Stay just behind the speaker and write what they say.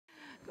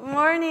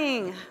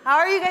morning. How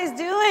are you guys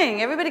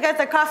doing? Everybody got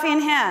their coffee in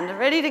hand,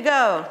 ready to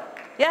go?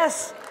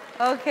 Yes?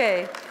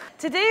 Okay.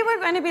 Today we're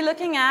going to be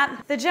looking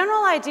at the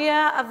general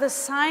idea of the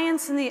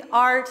science and the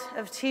art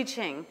of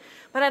teaching.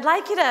 But I'd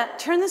like you to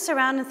turn this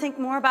around and think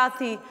more about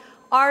the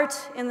art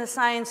in the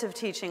science of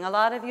teaching. A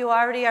lot of you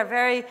already are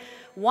very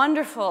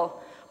wonderful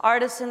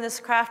artists in this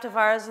craft of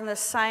ours, in the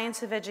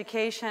science of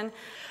education.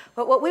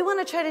 But what we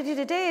want to try to do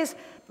today is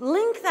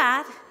link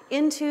that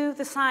into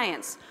the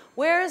science.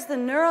 Where is the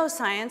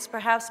neuroscience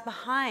perhaps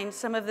behind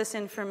some of this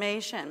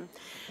information?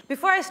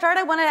 Before I start,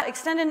 I want to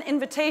extend an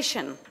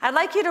invitation. I'd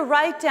like you to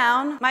write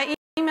down my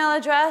email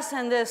address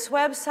and this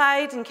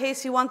website in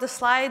case you want the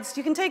slides.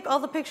 You can take all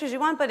the pictures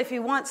you want, but if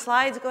you want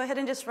slides, go ahead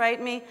and just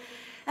write me.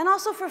 And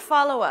also for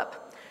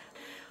follow-up.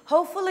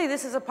 Hopefully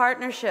this is a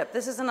partnership.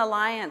 This is an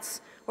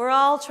alliance. We're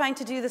all trying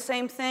to do the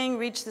same thing,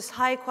 reach this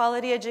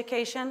high-quality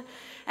education.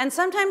 And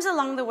sometimes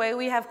along the way,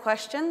 we have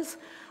questions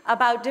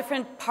about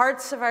different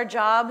parts of our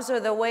jobs or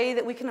the way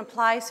that we can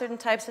apply certain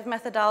types of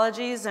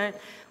methodologies. Or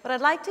what I'd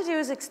like to do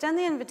is extend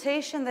the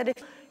invitation that if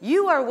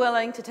you are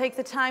willing to take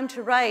the time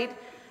to write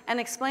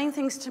and explain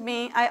things to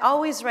me, I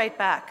always write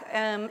back.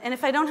 And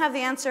if I don't have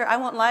the answer, I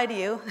won't lie to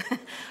you.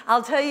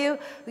 I'll tell you,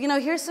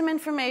 here's some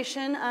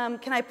information.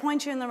 Can I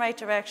point you in the right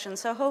direction?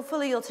 So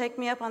hopefully you'll take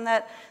me up on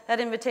that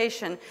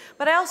invitation.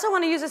 But I also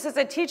want to use this as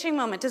a teaching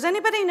moment. Does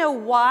anybody know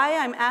why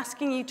I'm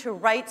asking you to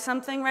write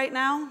something right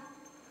now?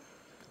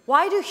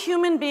 Why do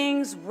human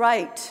beings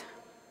write?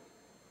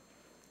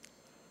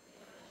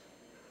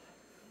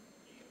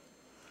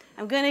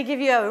 I'm going to give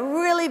you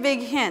a really big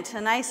hint,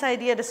 a nice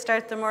idea to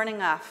start the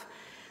morning off.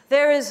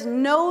 There is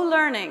no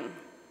learning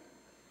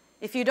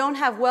if you don't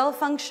have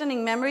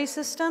well-functioning memory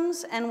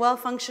systems and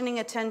well-functioning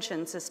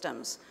attention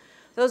systems.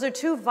 Those are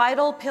two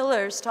vital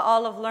pillars to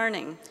all of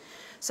learning.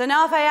 So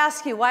now if I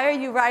ask you, why are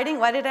you writing?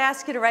 Why did I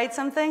ask you to write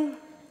something?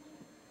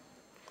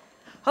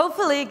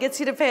 Hopefully it gets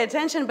you to pay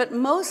attention, but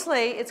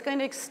mostly it's going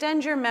to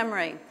extend your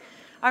memory.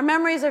 Our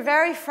memories are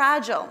very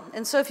fragile,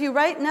 and so if you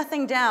write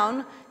nothing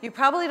down, you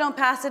probably don't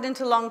pass it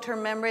into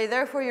long-term memory.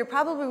 Therefore, you're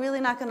probably really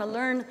not going to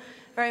learn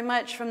very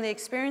much from the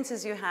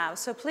experiences you have.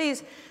 So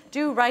please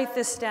do write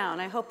this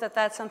down. I hope that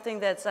that's something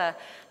that's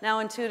now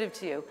intuitive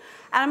to you.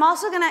 And I'm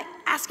also going to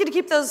ask you to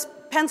keep those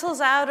pencils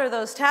out or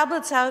those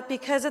tablets out,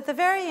 because at the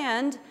very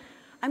end,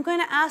 I'm going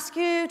to ask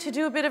you to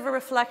do a bit of a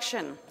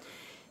reflection.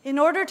 In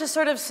order to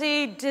sort of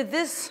see, did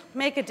this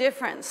make a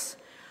difference?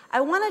 I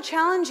want to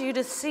challenge you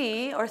to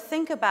see or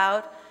think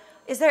about,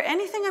 is there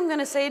anything I'm going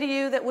to say to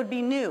you that would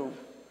be new?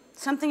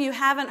 Something you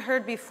haven't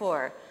heard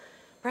before?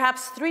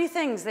 Perhaps 3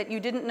 things that you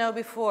didn't know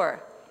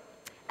before.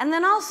 And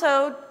then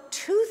also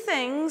 2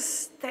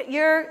 things that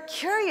you're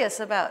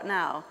curious about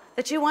now,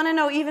 that you want to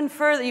know even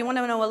further. You want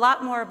to know a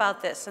lot more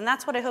about this. And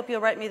that's what I hope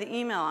you'll write me the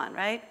email on,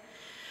 right?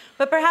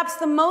 But perhaps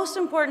the most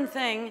important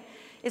thing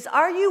is,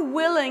 are you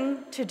willing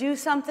to do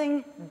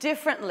something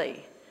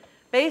differently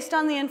based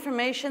on the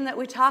information that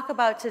we talk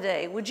about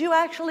today? Would you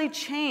actually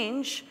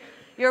change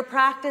your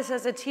practice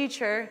as a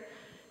teacher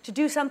to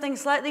do something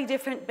slightly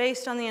different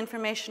based on the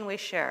information we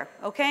share,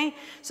 okay?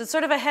 So it's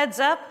sort of a heads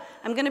up.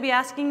 I'm going to be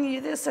asking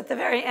you this at the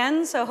very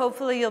end, so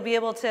hopefully you'll be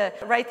able to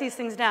write these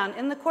things down.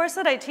 In the course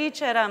that I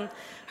teach at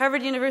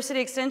Harvard University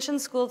Extension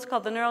School, it's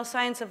called The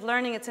Neuroscience of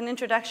Learning. It's an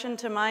introduction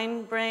to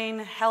mind, brain,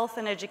 health,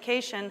 and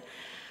education.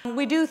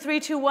 We do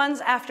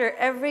 3-2-1s after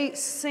every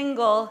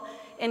single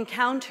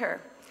encounter.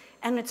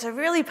 And it's a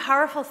really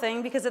powerful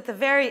thing, because at the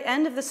very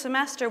end of the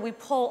semester, we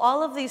pull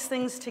all of these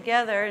things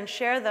together and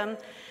share them.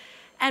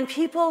 And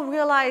people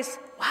realize,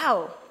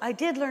 wow, I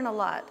did learn a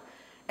lot.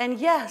 And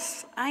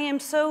yes, I am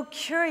so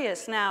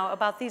curious now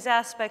about these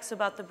aspects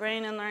about the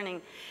brain and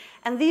learning.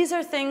 And these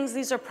are things,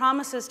 these are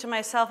promises to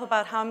myself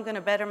about how I'm going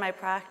to better my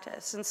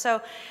practice. And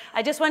so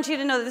I just want you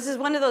to know that this is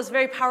one of those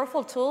very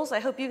powerful tools.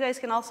 I hope you guys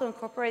can also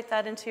incorporate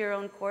that into your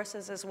own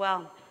courses as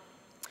well.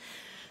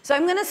 So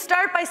I'm going to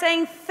start by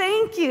saying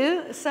thank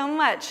you so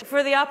much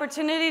for the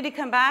opportunity to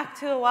come back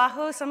to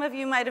Oahu. Some of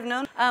you might have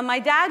known. My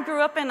dad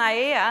grew up in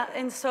Aiea,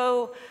 and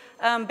so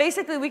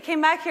basically we came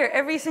back here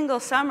every single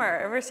summer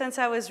ever since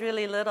I was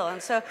really little.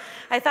 And so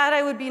I thought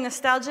I would be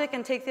nostalgic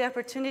and take the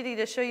opportunity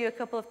to show you a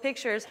couple of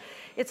pictures.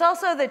 It's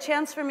also the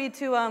chance for me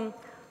to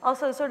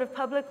also sort of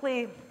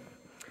publicly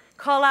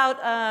call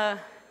out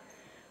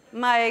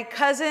my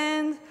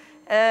cousin,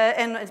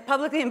 and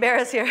publicly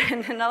embarrass here,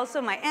 and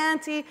also my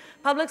auntie,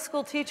 public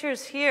school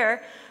teachers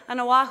here on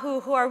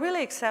Oahu who are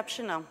really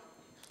exceptional.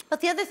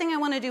 But the other thing I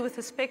want to do with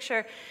this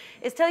picture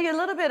is tell you a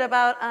little bit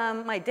about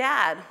my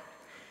dad,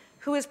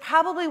 who is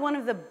probably one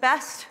of the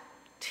best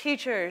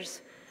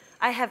teachers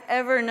I have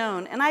ever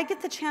known. And I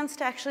get the chance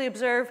to actually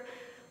observe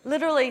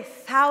literally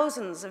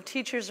thousands of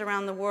teachers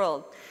around the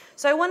world.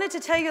 So I wanted to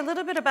tell you a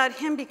little bit about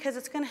him, because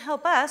it's going to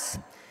help us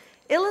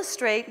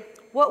illustrate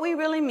what we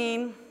really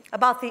mean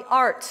about the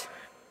art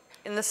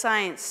in the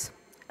science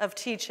of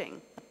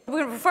teaching.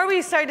 Before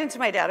we start into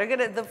my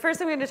dad, the first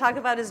thing we're going to talk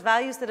about is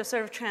values that have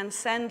sort of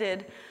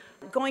transcended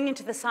going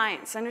into the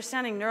science,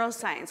 understanding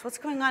neuroscience, what's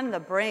going on in the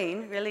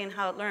brain, really, and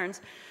how it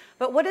learns.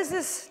 But what does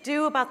this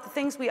do about the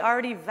things we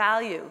already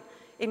value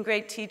in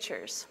great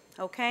teachers,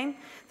 okay?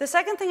 The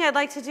second thing I'd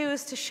like to do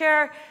is to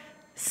share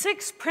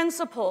 6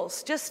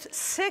 principles, just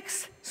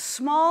 6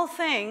 small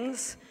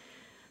things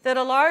that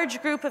a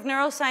large group of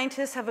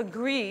neuroscientists have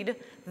agreed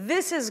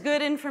this is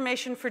good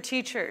information for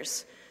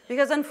teachers.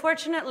 Because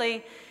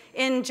unfortunately,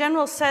 in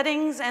general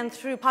settings and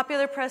through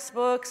popular press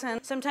books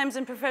and sometimes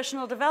in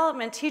professional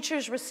development,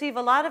 teachers receive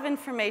a lot of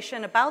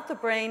information about the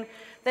brain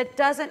that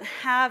doesn't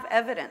have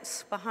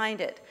evidence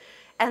behind it.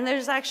 And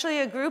there's actually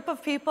a group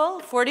of people,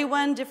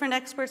 41 different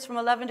experts from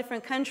 11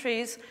 different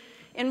countries.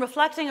 In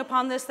reflecting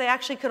upon this, they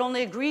actually could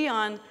only agree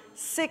on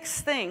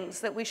 6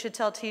 things that we should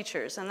tell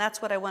teachers, and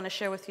that's what I want to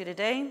share with you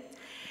today.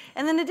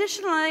 And then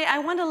additionally, I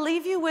want to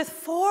leave you with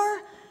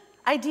 4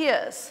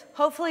 ideas,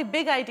 hopefully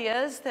big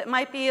ideas that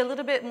might be a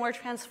little bit more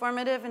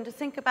transformative, and to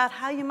think about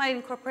how you might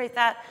incorporate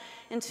that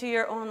into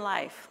your own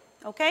life,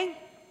 okay?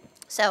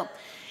 So,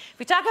 if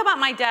we talk about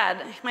my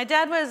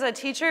dad was a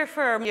teacher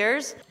for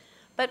years,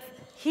 but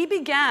he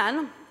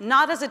began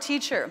not as a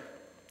teacher.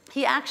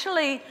 He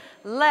actually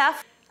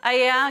left.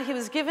 He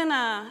was given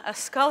a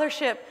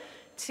scholarship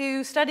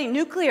to study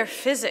nuclear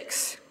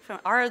physics, from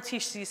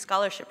ROTC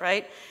scholarship,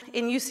 right,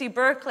 in UC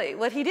Berkeley.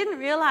 What he didn't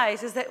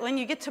realize is that when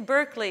you get to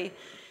Berkeley,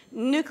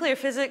 nuclear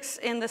physics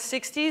in the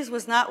 60s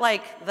was not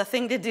like the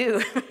thing to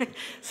do.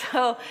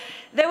 So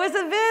there was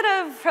a bit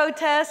of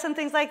protests and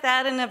things like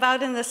that, and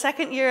about in the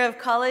 2nd year of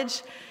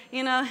college,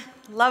 you know,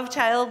 love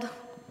child,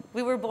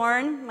 we were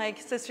born, my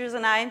sisters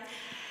and I,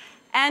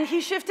 and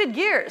he shifted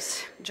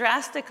gears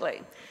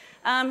drastically.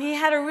 He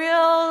had a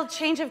real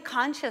change of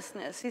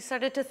consciousness. He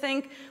started to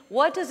think,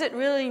 what does it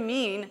really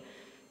mean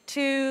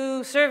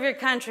to serve your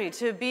country,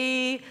 to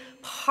be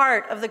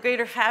part of the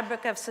greater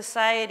fabric of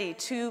society,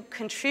 to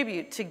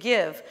contribute, to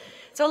give?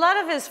 So a lot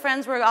of his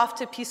friends were off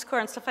to Peace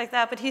Corps and stuff like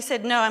that, but he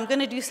said, no, I'm going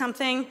to do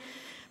something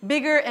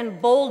bigger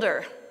and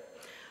bolder.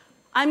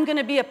 I'm going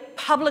to be a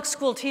public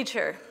school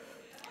teacher.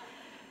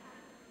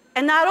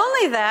 And not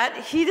only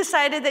that, he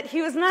decided that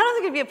he was not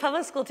only going to be a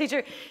public school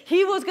teacher,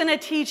 he was going to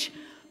teach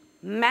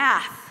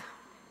math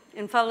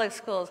in public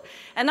schools.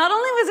 And not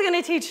only was he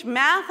going to teach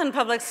math in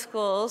public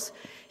schools,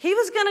 he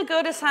was going to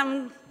go to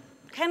some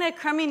kind of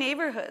crummy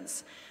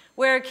neighborhoods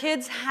where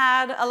kids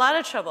had a lot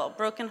of trouble,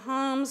 broken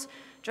homes,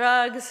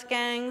 drugs,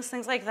 gangs,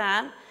 things like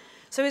that.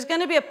 So he's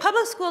going to be a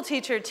public school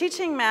teacher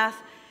teaching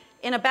math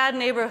in a bad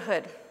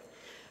neighborhood.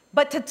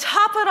 But to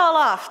top it all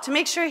off, to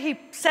make sure he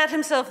set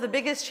himself the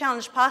biggest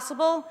challenge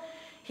possible,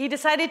 he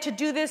decided to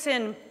do this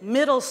in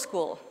middle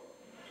school.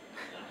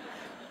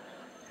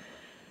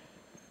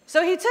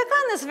 So he took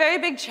on this very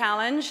big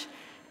challenge,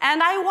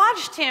 and I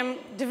watched him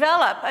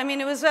develop. I mean,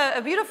 it was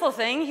a beautiful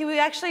thing. He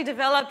actually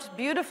developed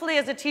beautifully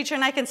as a teacher,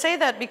 and I can say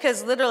that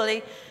because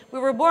literally we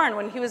were born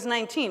when he was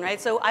 19,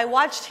 right? So I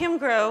watched him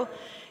grow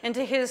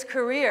into his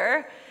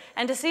career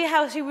and to see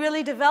how he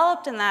really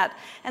developed in that.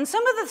 And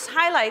some of the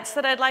highlights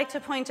that I'd like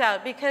to point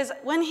out, because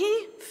when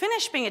he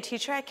finished being a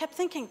teacher, I kept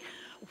thinking,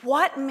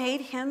 what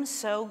made him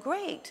so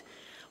great?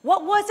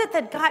 What was it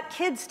that got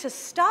kids to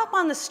stop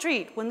on the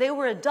street when they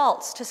were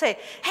adults to say,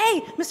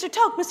 hey, Mr.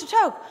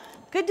 Toke,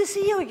 good to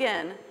see you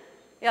again.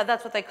 Yeah,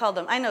 that's what they called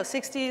him. I know,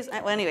 60s,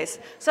 well, anyways.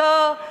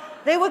 So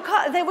they would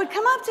come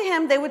up to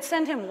him, they would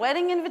send him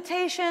wedding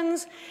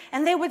invitations,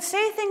 and they would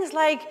say things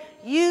like,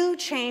 you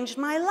changed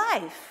my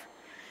life.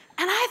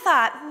 And I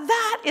thought,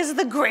 that is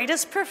the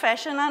greatest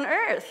profession on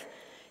earth.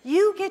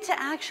 You get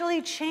to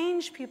actually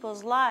change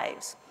people's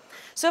lives.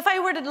 So if I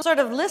were to sort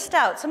of list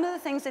out some of the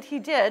things that he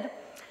did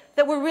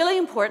that were really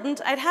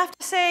important, I'd have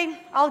to say,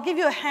 I'll give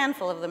you a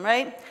handful of them,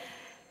 right?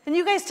 And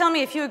you guys tell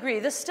me if you agree,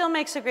 this still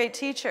makes a great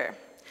teacher.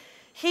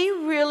 He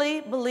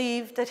really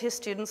believed that his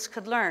students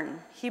could learn.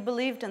 He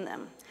believed in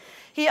them.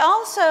 He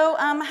also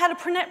had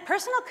a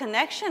personal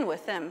connection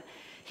with them.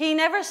 He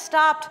never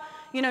stopped,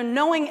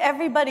 knowing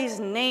everybody's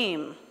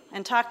name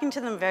and talking to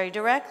them very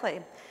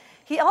directly.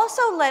 He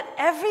also let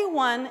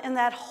everyone in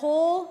that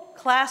whole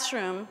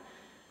classroom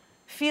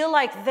feel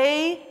like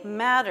they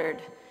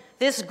mattered.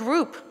 This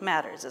group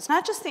matters. It's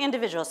not just the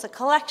individual, it's the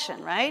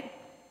collection, right?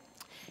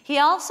 He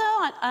also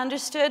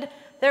understood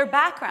their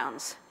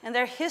backgrounds and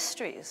their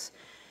histories.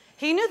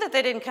 He knew that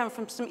they didn't come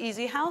from some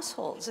easy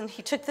households, and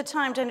he took the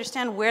time to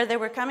understand where they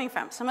were coming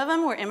from. Some of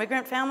them were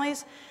immigrant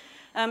families.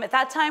 At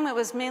that time, it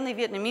was mainly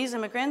Vietnamese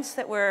immigrants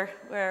that were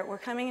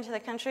coming into the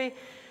country.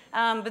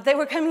 But they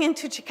were coming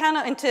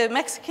into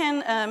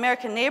Mexican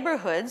American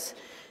neighborhoods,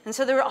 and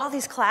so there were all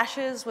these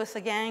clashes with the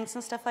gangs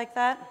and stuff like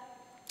that.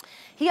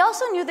 He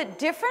also knew that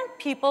different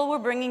people were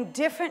bringing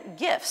different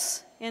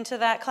gifts into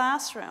that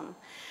classroom.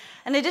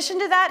 In addition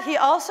to that, he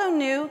also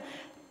knew,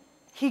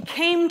 he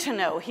came to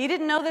know, he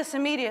didn't know this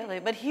immediately,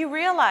 but he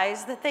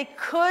realized that they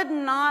could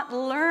not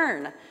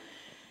learn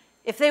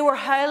if they were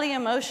highly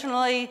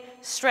emotionally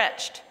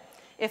stretched,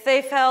 if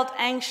they felt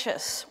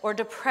anxious or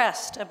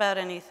depressed about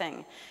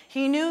anything.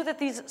 He knew that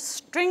these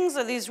strings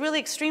of these really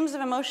extremes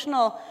of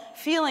emotional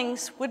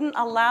feelings wouldn't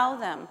allow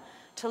them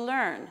to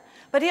learn.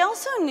 But he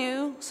also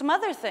knew some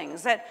other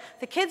things, that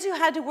the kids who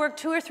had to work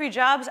 2 or 3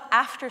 jobs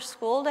after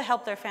school to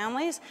help their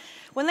families,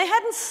 when they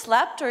hadn't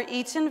slept or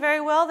eaten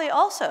very well, they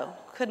also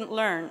couldn't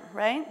learn,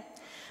 right?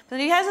 But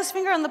he has his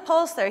finger on the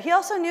pulse there. He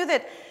also knew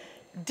that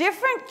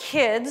different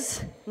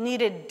kids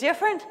needed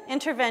different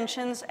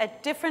interventions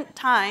at different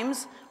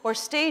times or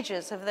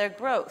stages of their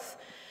growth,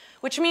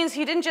 which means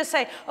he didn't just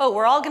say, oh,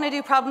 we're all going to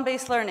do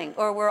problem-based learning,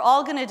 or we're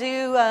all going to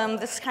do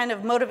this kind of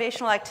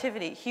motivational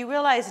activity. He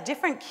realized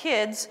different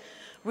kids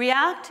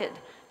reacted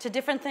to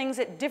different things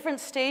at different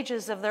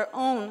stages of their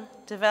own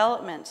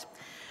development.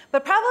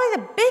 But probably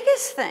the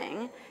biggest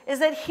thing is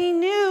that he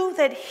knew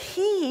that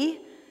he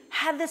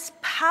had this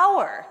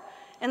power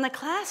in the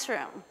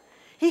classroom.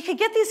 He could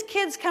get these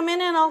kids come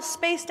in and all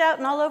spaced out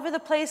and all over the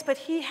place, but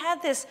he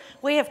had this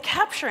way of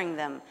capturing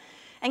them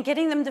and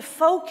getting them to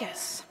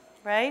focus,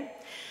 right?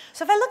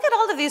 So if I look at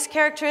all of these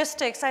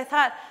characteristics, I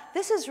thought,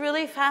 this is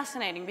really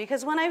fascinating,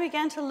 because when I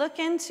began to look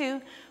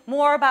into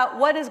more about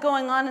what is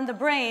going on in the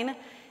brain,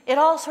 it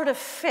all sort of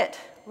fit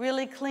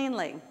really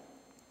cleanly.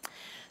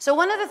 So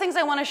one of the things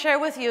I want to share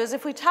with you is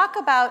if we talk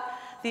about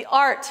the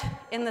art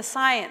in the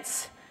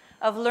science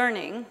of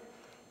learning,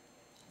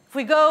 if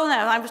we go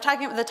now, I was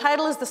talking, the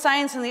title is The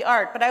Science and the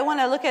Art, but I want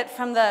to look at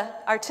from the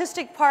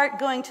artistic part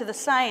going to the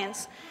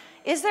science.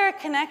 Is there a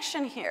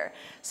connection here?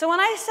 So when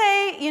I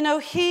say, you know,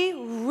 he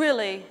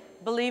really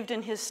believed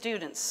in his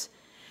students,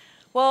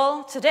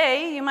 well,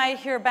 today you might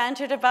hear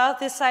bantered about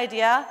this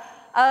idea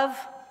of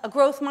a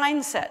growth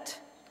mindset.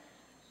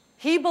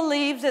 He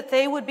believed that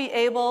they would be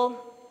able,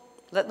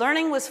 that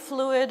learning was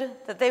fluid,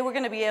 that they were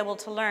going to be able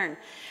to learn.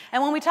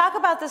 And when we talk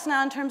about this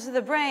now in terms of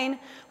the brain,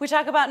 we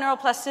talk about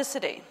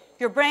neuroplasticity.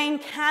 Your brain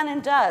can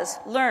and does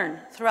learn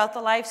throughout the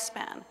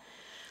lifespan.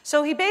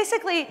 So he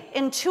basically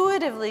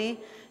intuitively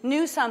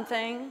knew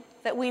something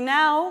that we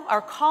now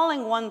are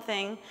calling one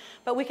thing,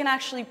 but we can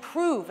actually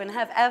prove and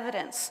have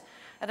evidence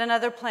at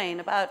another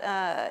plane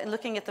about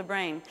looking at the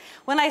brain.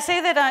 When I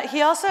say that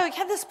he also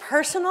had this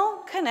personal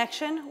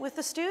connection with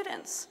the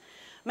students.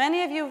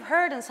 Many of you have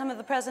heard in some of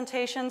the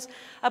presentations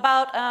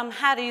about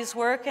Hattie's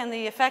work and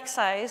the effect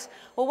size.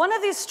 Well, one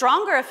of these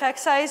stronger effect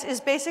size is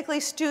basically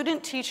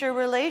student-teacher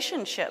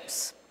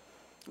relationships,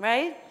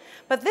 right?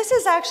 But this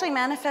is actually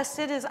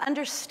manifested as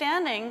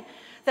understanding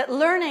that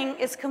learning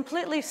is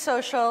completely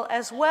social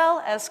as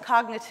well as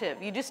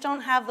cognitive. You just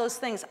don't have those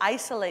things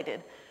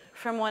isolated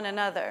from one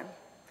another.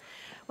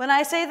 When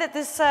I say that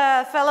this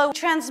fellow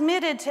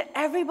transmitted to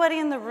everybody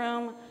in the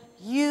room,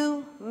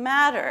 you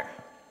matter.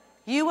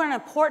 You are an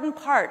important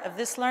part of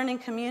this learning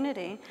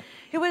community.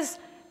 He was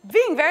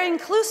being very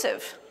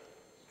inclusive.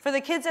 For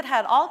the kids that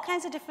had all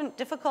kinds of different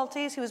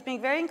difficulties, he was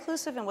being very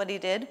inclusive in what he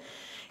did.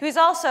 He was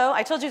also,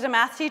 I told you he's a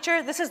math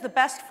teacher, this is the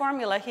best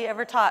formula he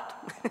ever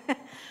taught.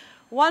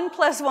 1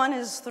 + 1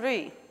 is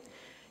 3.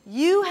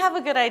 You have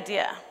a good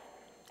idea,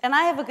 and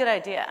I have a good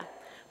idea.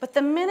 But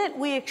the minute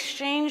we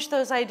exchange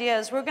those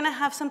ideas, we're going to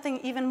have something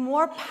even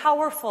more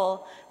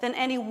powerful than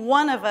any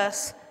one of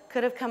us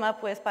could have come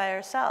up with by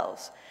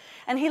ourselves.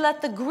 And he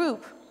let the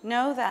group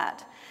know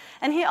that.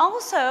 And he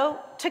also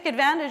took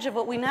advantage of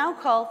what we now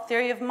call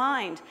theory of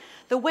mind.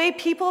 The way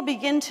people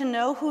begin to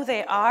know who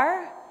they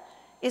are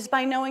is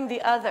by knowing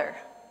the other.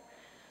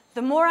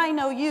 The more I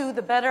know you,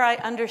 the better I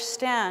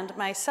understand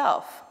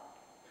myself.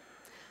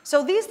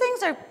 So these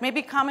things are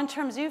maybe common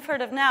terms you've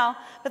heard of now,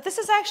 but this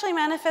is actually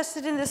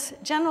manifested in this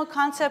general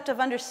concept of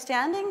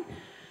understanding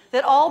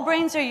that all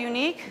brains are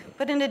unique,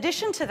 but in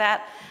addition to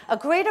that, a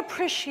great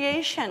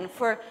appreciation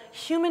for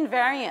human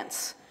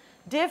variance.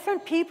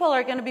 Different people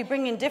are going to be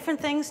bringing different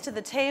things to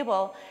the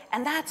table,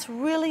 and that's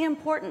really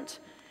important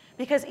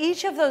because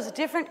each of those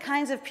different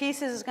kinds of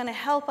pieces is going to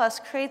help us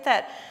create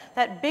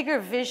that bigger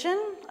vision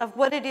of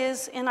what it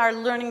is in our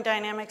learning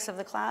dynamics of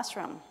the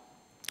classroom.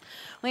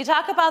 When you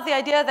talk about the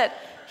idea that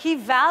he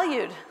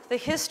valued the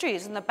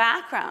histories and the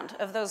background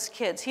of those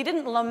kids, he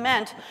didn't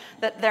lament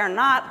that they're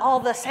not all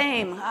the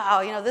same.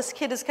 Oh, you know, this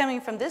kid is coming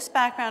from this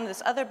background,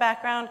 this other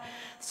background.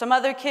 Some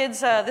other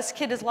kids, this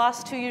kid has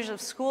lost 2 years of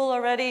school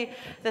already.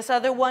 This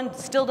other one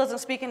still doesn't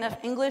speak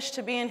enough English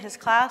to be in his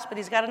class, but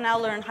he's got to now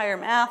learn higher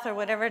math or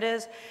whatever it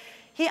is.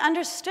 He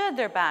understood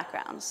their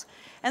backgrounds.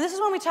 And this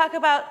is when we talk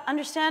about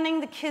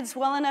understanding the kids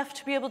well enough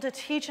to be able to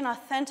teach an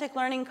authentic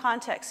learning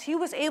context. He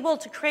was able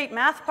to create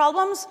math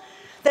problems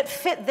that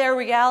fit their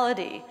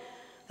reality.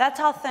 That's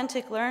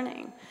authentic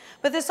learning.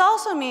 But this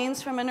also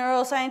means, from a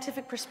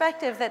neuroscientific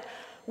perspective, that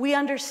we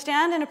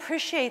understand and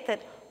appreciate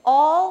that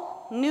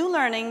all new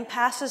learning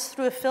passes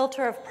through a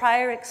filter of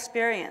prior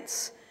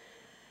experience.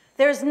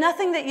 There's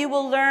nothing that you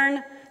will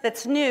learn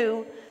that's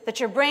new that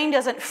your brain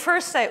doesn't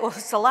first say, well,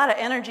 it's a lot of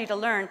energy to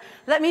learn.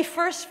 Let me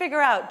first figure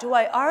out, do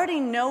I already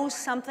know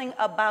something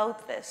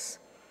about this?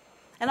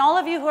 And all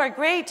of you who are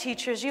great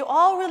teachers, you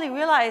all really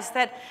realize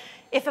that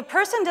if a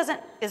person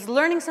is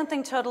learning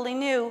something totally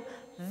new,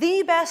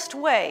 the best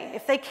way,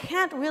 if they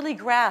can't really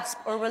grasp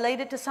or relate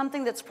it to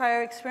something that's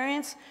prior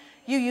experience,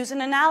 you use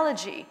an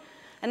analogy.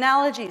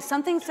 Analogy,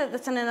 something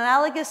that's an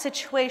analogous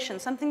situation,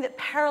 something that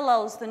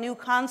parallels the new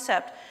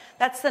concept.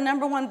 That's the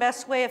 #1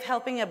 best way of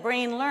helping a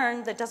brain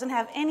learn that doesn't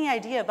have any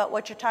idea about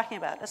what you're talking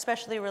about,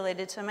 especially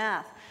related to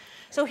math.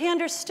 So he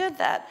understood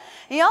that.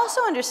 He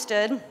also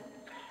understood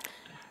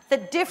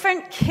that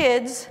different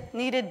kids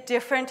needed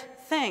different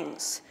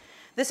things.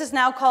 This is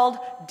now called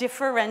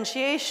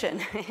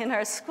differentiation in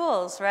our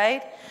schools,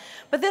 right?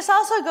 But this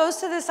also goes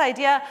to this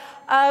idea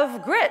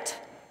of grit,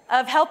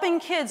 of helping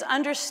kids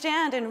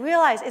understand and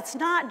realize it's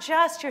not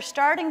just your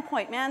starting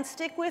point, man.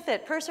 Stick with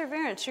it,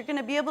 perseverance. You're going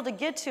to be able to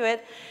get to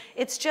it.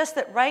 It's just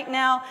that right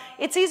now,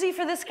 it's easy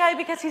for this guy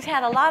because he's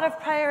had a lot of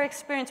prior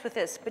experience with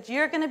this, but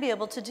you're going to be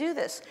able to do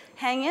this.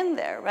 Hang in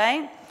there,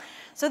 right?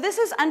 So this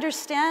is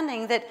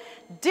understanding that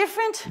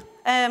different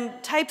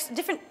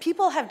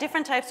people have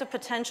different types of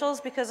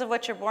potentials because of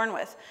what you're born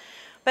with.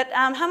 But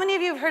how many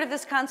of you have heard of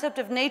this concept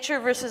of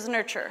nature versus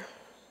nurture?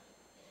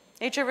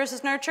 Nature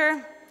versus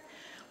nurture?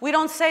 We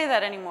don't say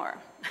that anymore.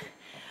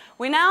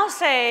 We now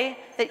say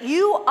that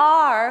you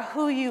are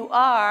who you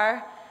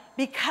are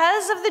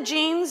because of the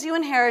genes you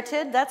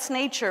inherited. That's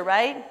nature,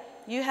 right?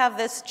 You have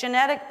this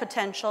genetic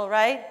potential,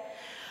 right?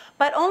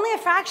 But only a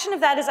fraction of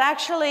that is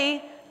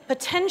actually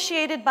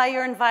potentiated by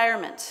your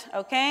environment,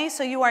 okay?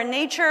 So you are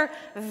nature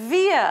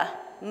via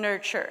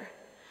nurture.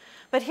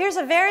 But here's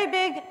a very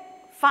big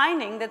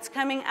finding that's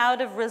coming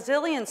out of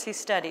resiliency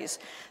studies.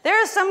 There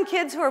are some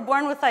kids who are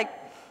born with like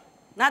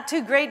not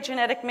too great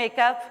genetic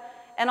makeup,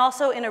 and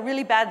also in a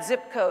really bad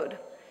zip code,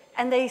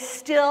 and they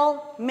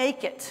still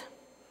make it.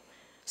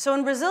 So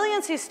in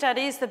resiliency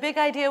studies, the big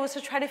idea was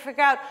to try to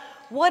figure out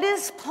what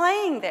is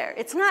playing there.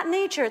 It's not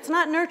nature, it's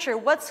not nurture,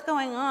 what's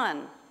going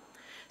on?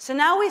 So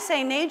now we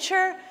say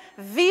nature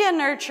via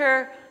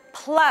nurture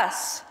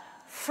plus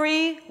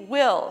free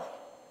will.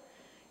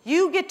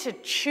 You get to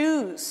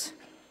choose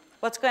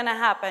what's going to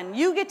happen.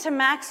 You get to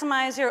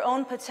maximize your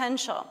own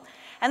potential.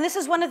 And this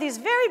is one of these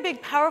very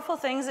big, powerful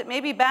things that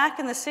maybe back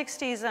in the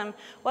 60s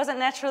wasn't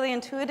naturally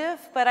intuitive,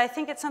 but I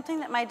think it's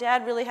something that my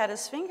dad really had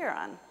his finger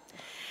on.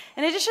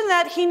 In addition to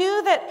that, he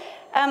knew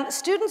that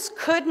students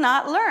could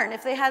not learn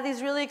if they had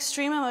these really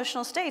extreme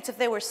emotional states, if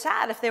they were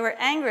sad, if they were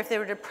angry, if they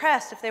were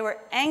depressed, if they were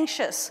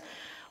anxious,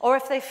 or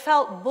if they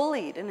felt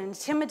bullied and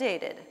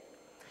intimidated.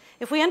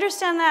 If we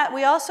understand that,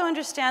 we also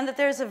understand that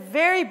there's a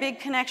very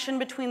big connection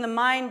between the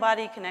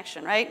mind-body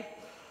connection, right?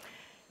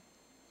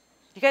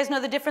 You guys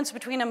know the difference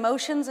between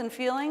emotions and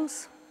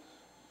feelings?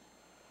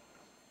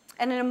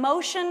 And an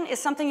emotion is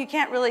something you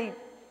can't really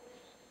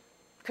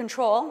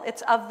control.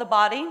 It's of the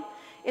body.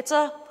 It's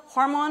a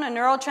hormone, a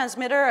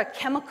neurotransmitter, a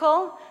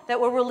chemical that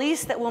will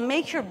release, that will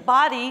make your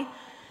body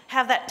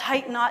have that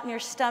tight knot in your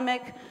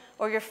stomach,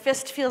 or your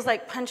fist feels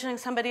like punching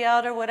somebody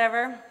out or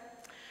whatever.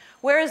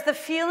 Whereas the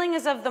feeling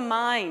is of the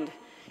mind.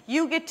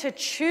 You get to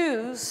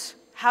choose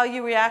how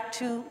you react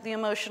to the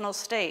emotional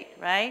state,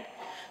 right?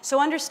 So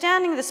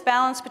understanding this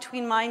balance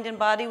between mind and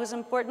body was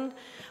important,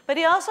 but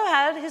he also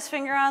had his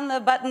finger on the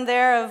button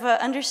there of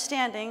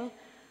understanding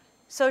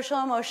social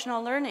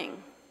emotional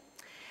learning.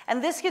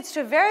 And this gets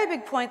to a very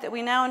big point that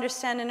we now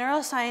understand in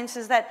neuroscience,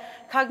 is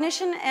that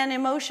cognition and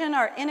emotion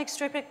are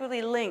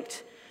inextricably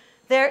linked.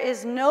 There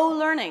is no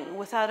learning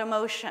without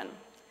emotion.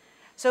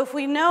 So if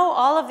we know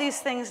all of these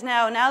things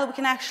now that we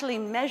can actually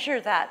measure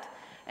that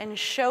and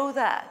show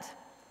that.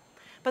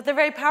 But the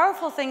very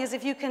powerful thing is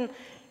if you can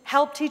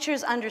help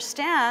teachers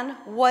understand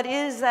what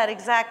is that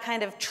exact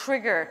kind of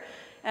trigger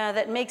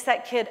that makes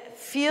that kid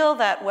feel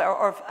that way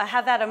or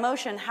have that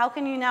emotion, how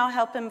can you now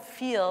help him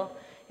feel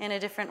in a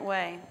different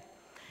way?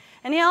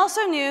 And he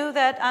also knew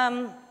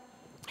that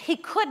he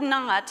could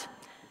not,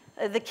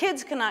 the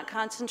kids could not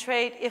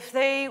concentrate if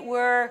they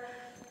were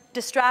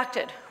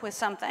distracted with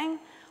something,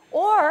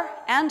 or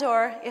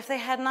if they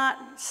had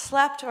not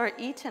slept or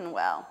eaten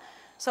well.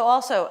 So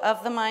also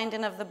of the mind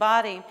and of the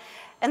body.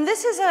 And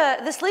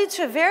this leads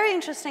to a very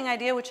interesting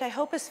idea, which I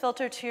hope is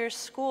filtered to your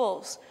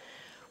schools.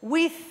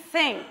 We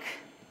think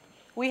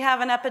we have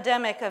an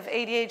epidemic of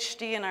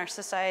ADHD in our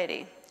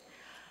society.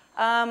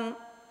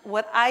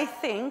 What I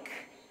think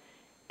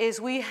is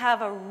we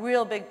have a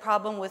real big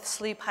problem with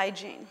sleep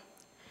hygiene.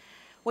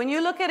 When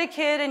you look at a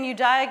kid and you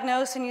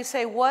diagnose and you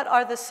say, what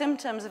are the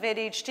symptoms of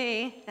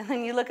ADHD? And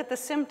then you look at the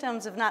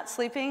symptoms of not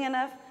sleeping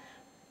enough,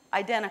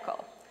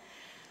 identical.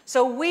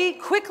 So we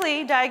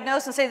quickly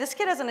diagnose and say, this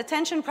kid has an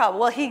attention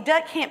problem. Well, he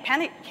can't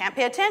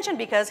pay attention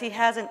because he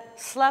hasn't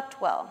slept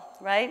well,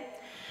 right?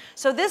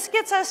 So this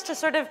gets us to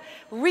sort of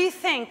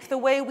rethink the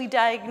way we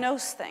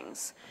diagnose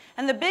things.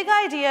 And the big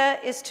idea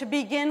is to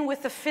begin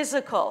with the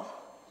physical.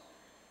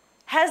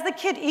 Has the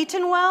kid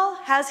eaten well?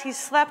 Has he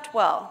slept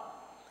well?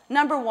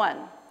 Number one.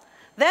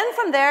 Then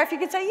from there, if you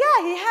could say,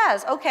 yeah, he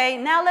has. Okay,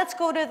 now let's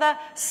go to the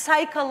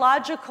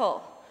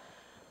psychological.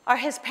 Are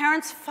his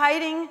parents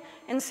fighting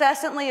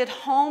incessantly at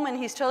home and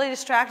he's totally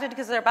distracted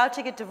because they're about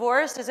to get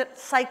divorced? Is it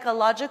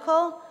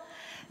psychological?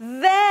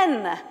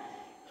 Then,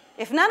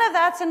 if none of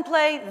that's in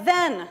play,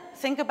 then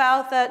think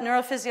about the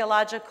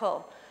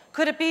neurophysiological.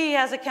 Could it be he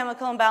has a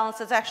chemical imbalance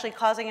that's actually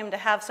causing him to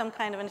have some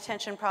kind of an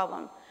attention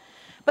problem?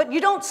 But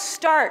you don't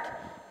start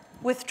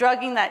with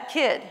drugging that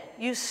kid.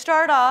 You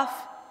start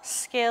off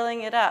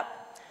scaling it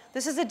up.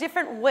 This is a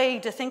different way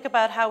to think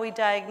about how we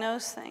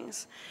diagnose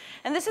things.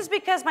 And this is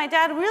because my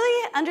dad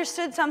really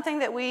understood something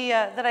that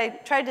I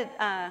tried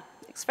to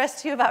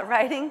express to you about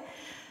writing.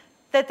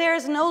 that there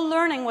is no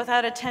learning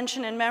without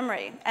attention and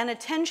memory. And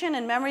attention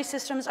and memory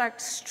systems are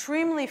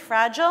extremely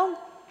fragile,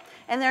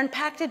 and they're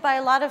impacted by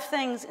a lot of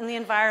things in the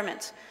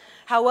environment.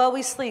 How well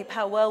we sleep,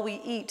 how well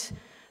we eat,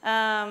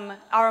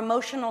 our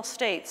emotional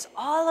states,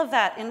 all of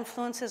that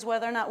influences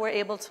whether or not we're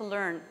able to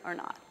learn or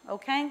not,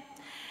 okay?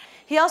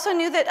 He also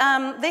knew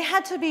that they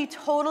had to be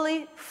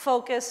totally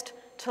focused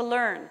to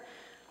learn.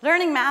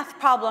 Learning math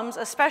problems,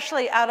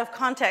 especially out of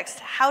context,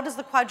 how does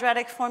the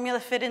quadratic formula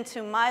fit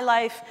into my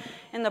life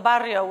in the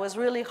barrio, was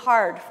really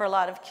hard for a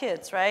lot of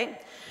kids,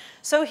 right?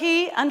 So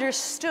he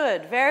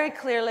understood very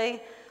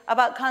clearly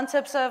about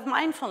concepts of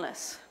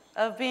mindfulness,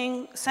 of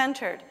being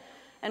centered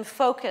and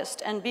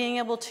focused and being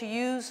able to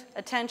use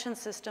attention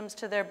systems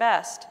to their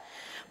best.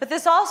 But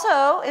this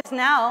also is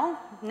now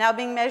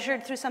being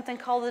measured through something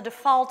called the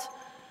default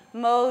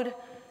mode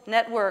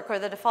network, or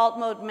the default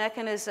mode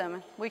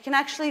mechanism. We can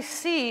actually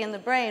see in the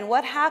brain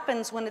what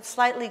happens when it's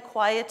slightly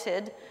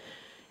quieted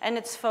and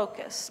it's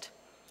focused.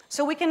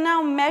 So we can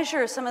now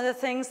measure some of the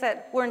things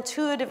that were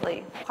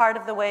intuitively part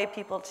of the way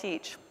people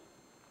teach.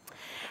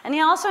 And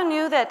he also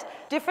knew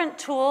that different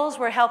tools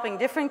were helping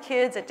different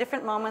kids at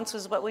different moments,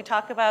 was what we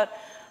talk about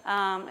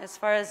as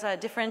far as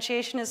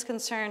differentiation is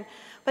concerned.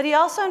 But he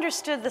also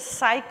understood the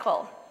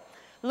cycle.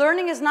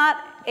 Learning is not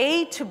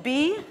A to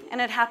B, and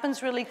it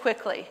happens really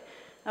quickly.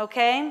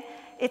 Okay?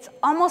 It's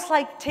almost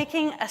like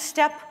taking a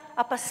step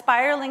up a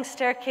spiraling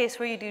staircase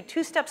where you do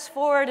 2 steps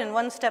forward and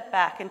 1 step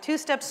back, and 2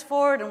 steps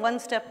forward and 1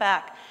 step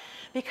back.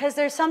 Because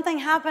there's something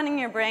happening in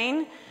your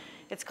brain.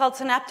 It's called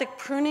synaptic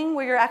pruning,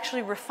 where you're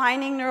actually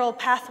refining neural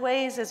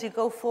pathways as you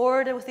go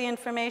forward with the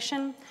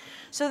information.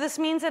 So this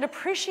means that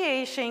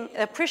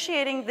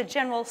appreciating the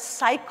general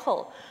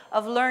cycle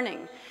of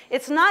learning.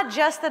 It's not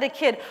just that a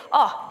kid,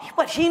 oh,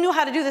 but he knew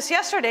how to do this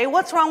yesterday,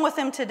 what's wrong with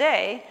him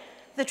today?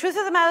 The truth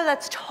of the matter,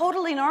 that's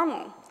totally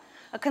normal.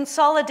 A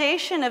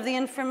consolidation of the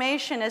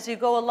information as you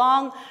go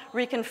along,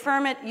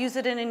 reconfirm it, use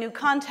it in a new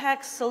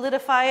context,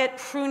 solidify it,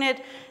 prune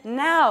it.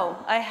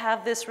 Now I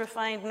have this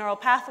refined neural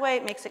pathway.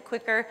 It makes it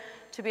quicker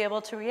to be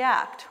able to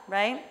react,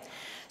 right?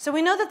 So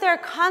we know that there are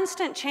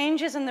constant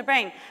changes in the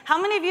brain.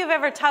 How many of you have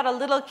ever taught a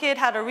little kid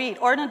how to read,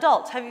 or an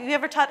adult? Have you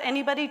ever taught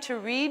anybody to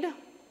read?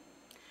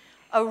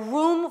 A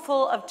room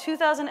full of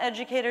 2,000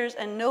 educators,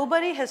 and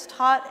nobody has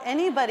taught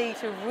anybody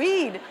to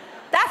read.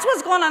 That's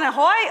what's going on in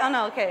Hawaii? Oh,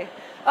 no, okay.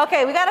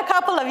 Okay, we got a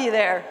couple of you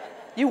there.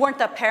 You weren't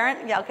the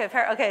parent? Yeah, okay,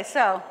 okay,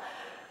 so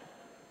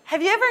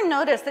have you ever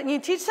noticed that when you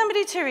teach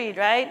somebody to read,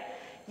 right?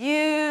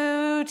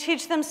 You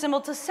teach them symbol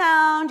to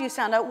sound, you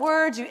sound out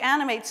words, you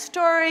animate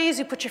stories,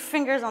 you put your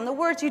fingers on the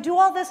words, you do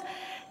all this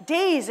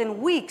days and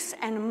weeks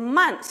and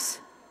months.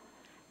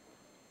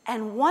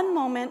 And one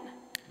moment,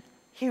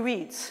 he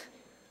reads.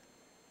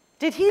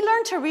 Did he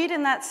learn to read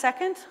in that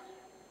second?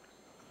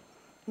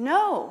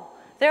 No.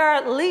 There are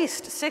at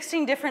least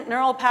 16 different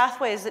neural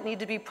pathways that need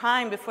to be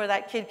primed before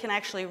that kid can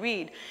actually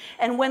read.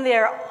 And when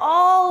they're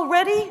all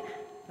ready,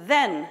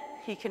 then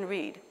he can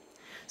read.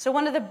 So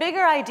one of the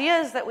bigger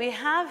ideas that we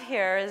have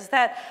here is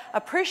that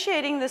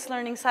appreciating this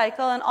learning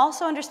cycle and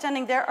also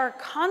understanding there are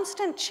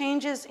constant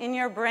changes in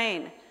your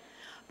brain,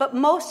 but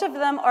most of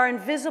them are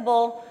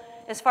invisible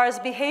as far as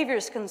behavior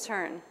is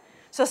concerned.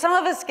 So some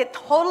of us get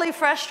totally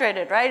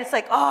frustrated, right? It's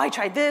like, oh, I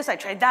tried this, I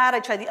tried that,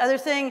 I tried the other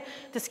thing.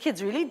 This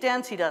kid's really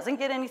dense, he doesn't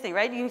get anything,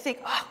 right? And you think,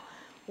 oh,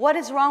 what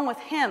is wrong with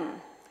him?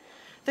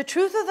 The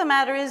truth of the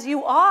matter is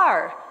you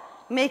are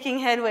making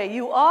headway.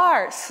 You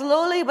are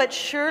slowly but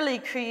surely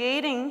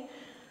creating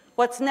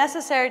what's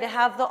necessary to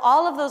have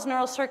all of those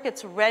neural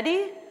circuits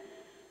ready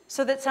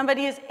so that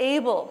somebody is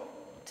able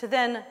to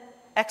then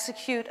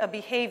execute a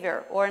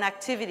behavior or an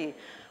activity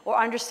or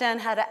understand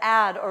how to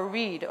add or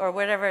read or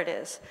whatever it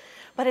is.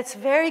 But it's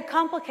very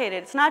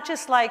complicated. It's not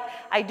just like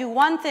I do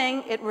one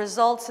thing, it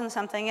results in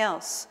something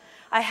else.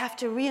 I have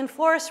to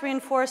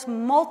reinforce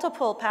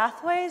multiple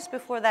pathways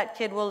before that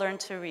kid will learn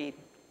to read.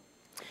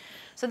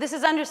 So this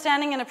is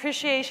understanding and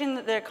appreciation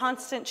that there are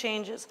constant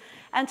changes,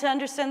 and to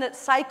understand that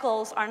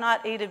cycles are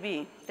not A to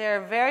B.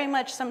 They're very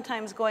much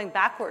sometimes going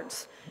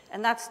backwards,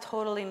 and that's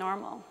totally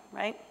normal,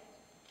 right?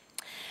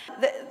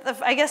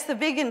 I guess the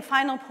big and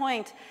final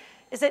point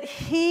is that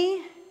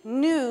he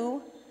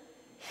knew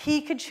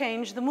he could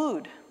change the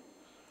mood.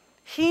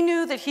 He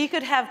knew that he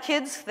could have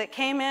kids that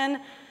came in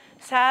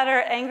sad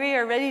or angry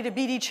or ready to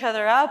beat each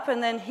other up,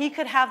 and then he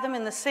could have them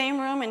in the same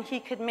room and he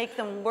could make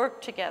them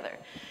work together.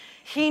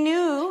 He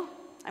knew,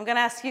 I'm going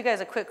to ask you guys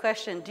a quick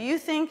question. Do you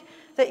think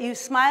that you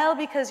smile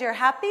because you're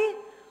happy,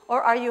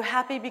 or are you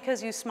happy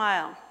because you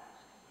smile?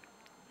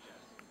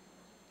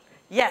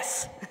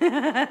 Yes.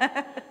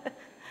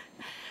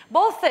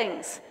 Both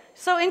things.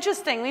 So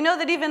interesting. We know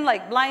that even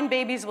like blind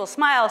babies will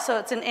smile, so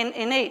it's an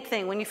innate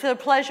thing. When you feel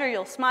pleasure,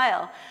 you'll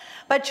smile.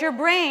 But your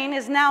brain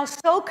is now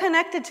so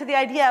connected to the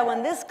idea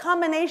when this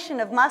combination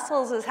of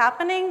muscles is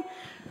happening,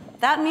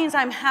 that means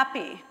I'm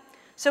happy.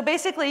 So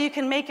basically, you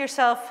can make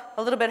yourself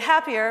a little bit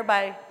happier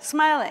by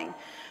smiling.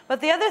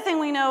 But the other thing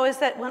we know is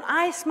that when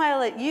I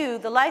smile at you,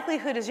 the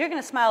likelihood is you're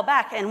going to smile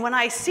back. And when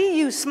I see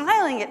you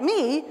smiling at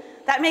me,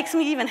 that makes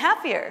me even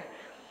happier,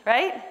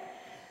 right?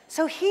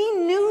 So he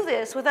knew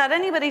this without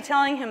anybody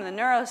telling him the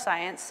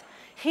neuroscience.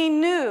 He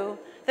knew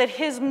that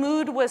his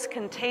mood was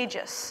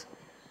contagious.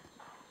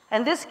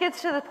 And this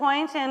gets to the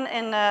point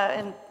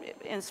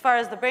as far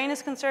as the brain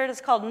is concerned, it's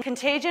called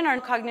contagion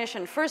or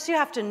cognition. First, you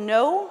have to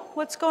know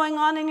what's going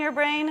on in your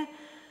brain,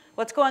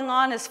 what's going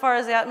on as far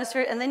as the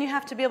atmosphere, and then you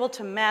have to be able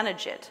to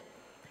manage it.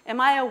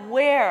 Am I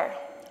aware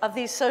of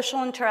these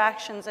social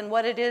interactions and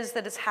what it is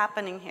that is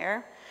happening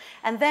here?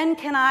 And then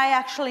can I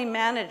actually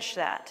manage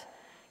that?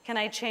 Can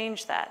I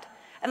change that?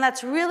 And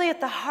that's really at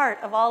the heart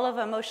of all of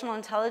emotional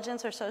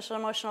intelligence or social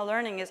emotional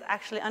learning, is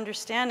actually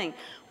understanding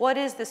what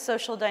is this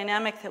social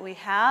dynamic that we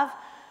have,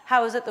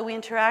 how is it that we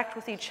interact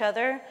with each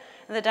other,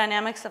 and the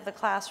dynamics of the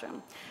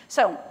classroom.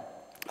 So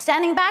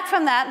standing back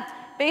from that,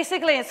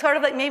 basically it's sort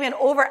of like maybe an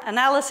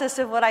over-analysis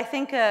of what I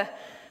think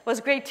was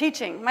great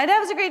teaching. My dad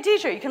was a great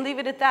teacher, you can leave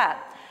it at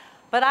that.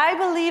 But I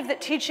believe that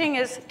teaching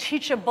is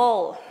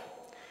teachable.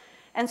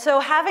 And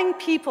so having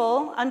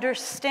people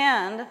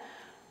understand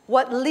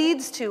what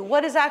leads to,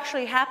 what is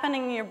actually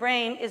happening in your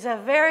brain, is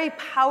a very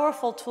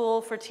powerful tool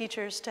for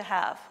teachers to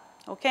have,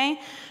 okay?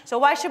 So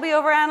why should we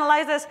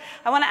overanalyze this?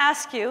 I want to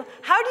ask you,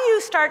 how do you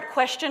start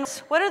questions?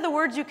 What are the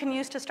words you can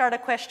use to start a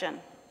question?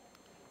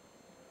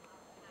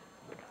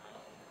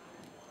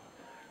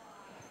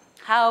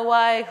 How,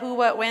 why, who,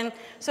 what, when.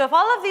 So if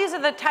all of these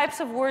are the types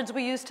of words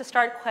we use to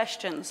start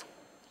questions,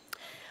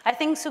 I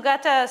think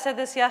Sugata said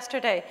this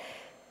yesterday,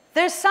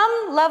 there's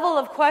some level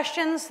of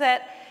questions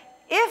that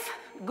if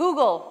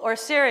Google or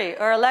Siri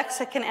or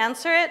Alexa can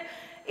answer it,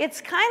 it's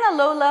kind of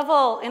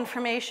low-level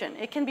information.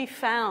 It can be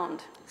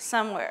found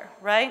somewhere,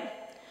 right?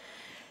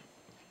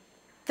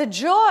 The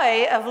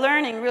joy of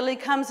learning really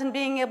comes in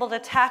being able to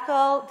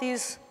tackle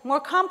these more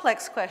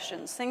complex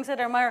questions, things that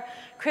are more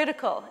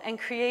critical and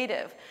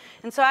creative.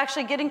 And so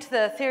actually getting to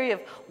the theory of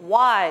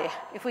why,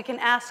 if we can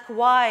ask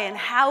why and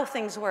how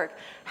things work.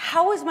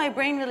 How is my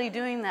brain really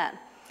doing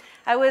that?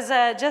 I was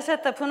just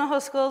at the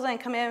Punahou schools and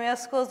Kamehameha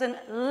schools and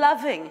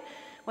loving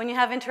when you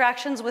have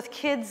interactions with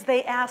kids,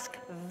 they ask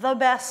the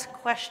best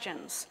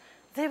questions.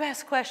 The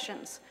best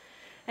questions.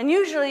 And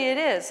usually it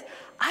is,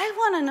 I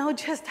want to know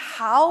just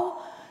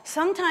how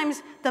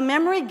sometimes the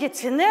memory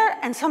gets in there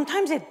and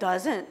sometimes it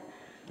doesn't.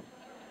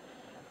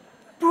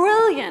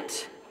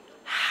 Brilliant.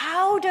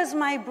 How does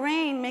my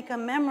brain make a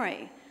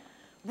memory?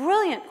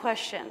 Brilliant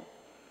question.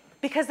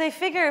 Because they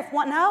figure, if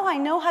now I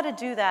know how to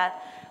do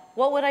that,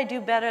 what would I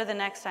do better the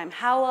next time?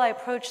 How will I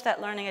approach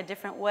that learning a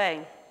different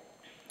way?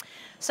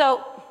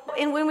 So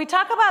when we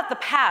talk about the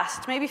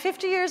past, maybe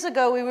 50 years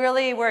ago, we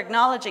really were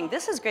acknowledging,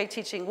 this is great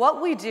teaching, what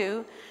we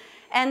do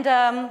and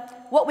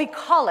what we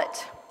call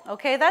it.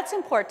 Okay, that's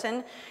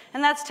important.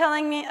 And that's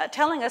telling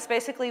us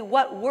basically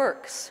what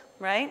works,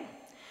 right?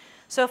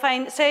 So if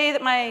I say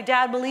that my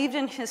dad believed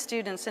in his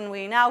students and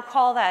we now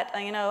call that,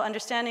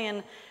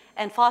 understanding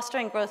and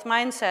fostering growth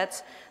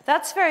mindsets,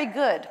 that's very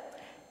good.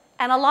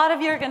 And a lot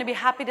of you are going to be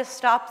happy to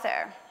stop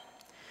there.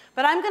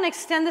 But I'm going to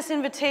extend this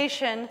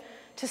invitation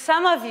to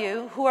some of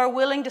you who are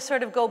willing to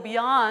sort of go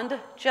beyond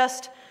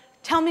just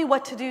tell me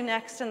what to do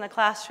next in the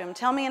classroom,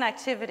 tell me an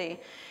activity.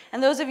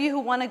 And those of you who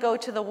want to go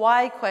to the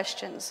why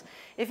questions,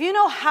 if you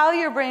know how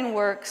your brain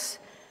works,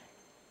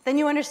 then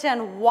you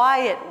understand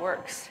why it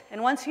works.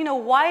 And once you know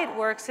why it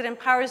works, it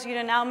empowers you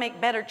to now make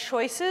better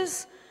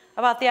choices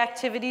about the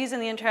activities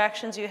and the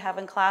interactions you have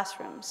in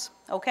classrooms,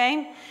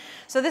 okay?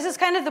 So this is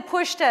kind of the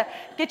push to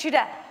get you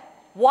to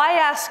why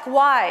ask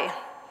why.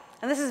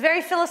 And this is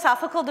very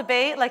philosophical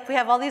debate, like we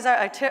have all these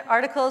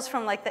articles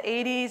from like the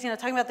 80s,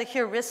 talking about the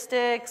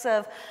heuristics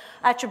of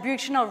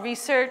attributional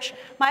research.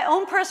 My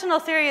own personal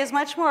theory is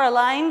much more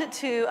aligned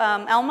to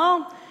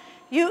Elmo.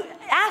 You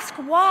ask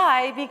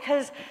why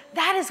because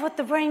that is what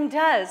the brain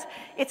does.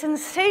 It's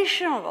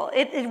insatiable.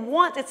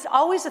 It's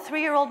always a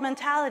 3-year-old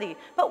mentality.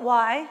 But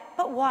why?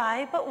 But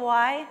why? But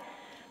why?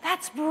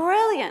 That's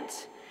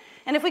brilliant.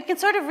 And if we can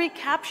sort of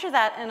recapture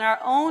that in our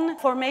own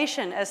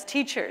formation as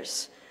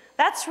teachers,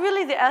 that's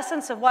really the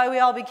essence of why we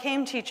all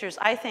became teachers,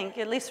 I think.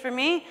 At least for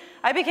me,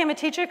 I became a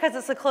teacher because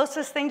it's the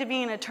closest thing to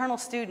being an eternal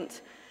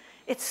student.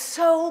 It's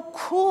so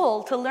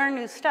cool to learn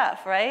new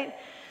stuff, right?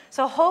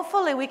 So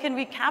hopefully we can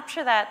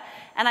recapture that,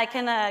 and I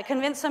can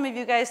convince some of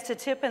you guys to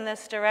tip in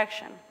this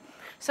direction.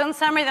 So in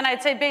summary, then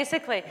I'd say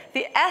basically,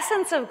 the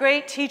essence of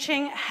great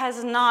teaching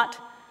has not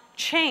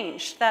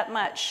changed that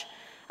much.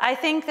 I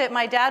think that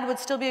my dad would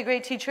still be a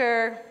great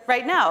teacher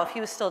right now if he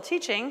was still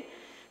teaching,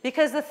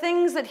 because the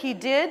things that he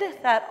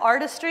did, that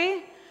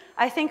artistry,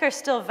 I think are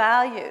still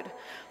valued.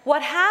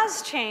 What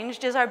has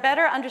changed is our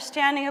better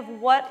understanding of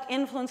what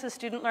influences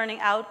student learning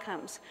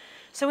outcomes.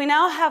 So we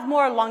now have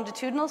more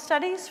longitudinal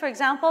studies. For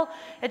example,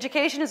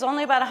 education is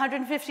only about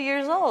 150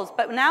 years old,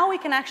 but now we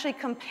can actually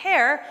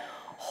compare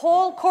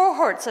whole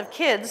cohorts of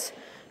kids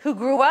who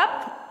grew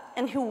up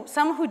and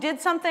some who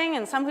did something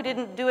and some who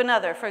didn't do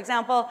another. For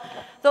example,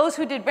 those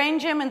who did brain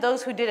gym and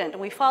those who didn't.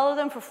 And we follow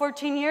them for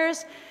 14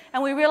 years,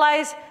 and we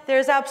realize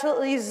there's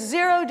absolutely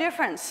zero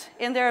difference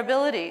in their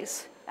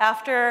abilities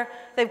after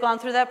they've gone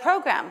through that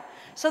program.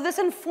 So this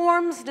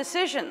informs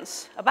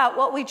decisions about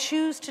what we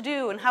choose to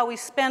do and how we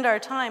spend our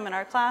time in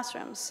our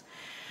classrooms.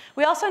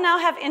 We also now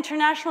have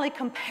internationally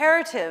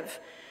comparative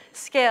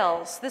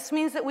scales. This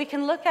means that we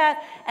can look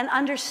at and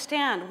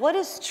understand what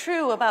is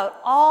true about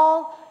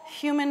all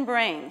human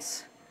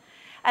brains,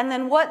 and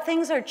then what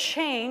things are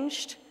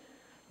changed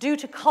due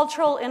to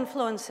cultural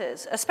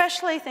influences,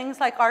 especially things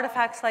like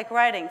artifacts like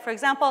writing. For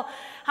example,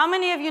 how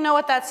many of you know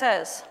what that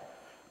says?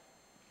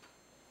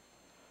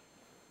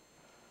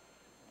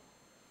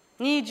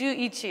 Niju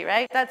ichi,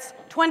 right? That's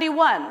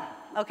 21,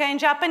 okay? In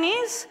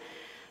Japanese,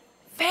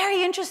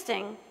 very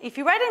interesting. If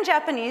you write in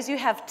Japanese, you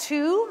have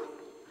 2,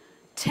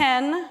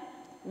 10,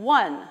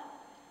 1.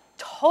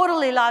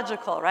 Totally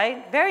logical,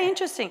 right? Very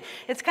interesting.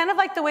 It's kind of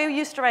like the way we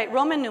used to write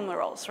Roman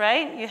numerals,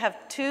 right? You have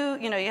two,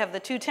 you have the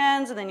 2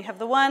 10s and then you have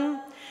the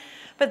 1.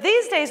 But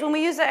these days, when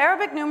we use the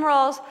Arabic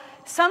numerals,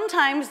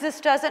 sometimes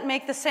this doesn't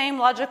make the same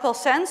logical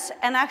sense,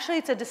 and actually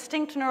it's a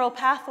distinct neural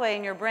pathway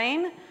in your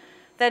brain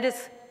that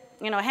is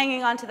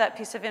hanging on to that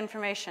piece of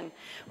information,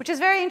 which is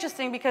very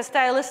interesting because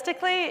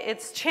stylistically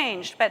it's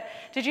changed. But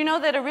did you know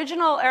that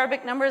original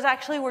Arabic numbers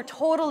actually were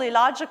totally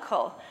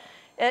logical?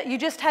 You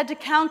just had to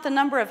count the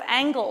number of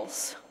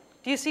angles.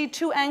 Do you see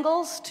 2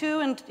 angles?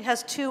 2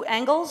 has 2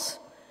 angles,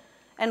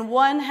 and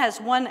 1 has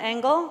 1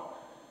 angle.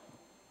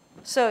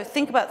 So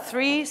think about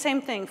 3,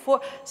 same thing. 4.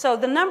 So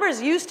the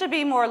numbers used to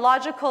be more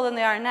logical than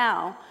they are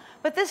now,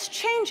 but this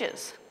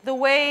changes the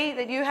way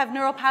that you have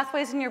neural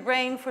pathways in your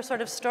brain for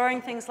sort of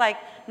storing things like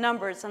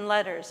numbers and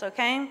letters,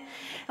 okay?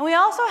 And we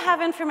also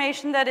have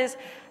information that is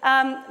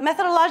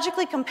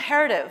methodologically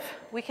comparative.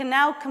 We can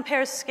now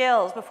compare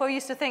scales. Before we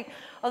used to think,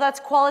 oh, that's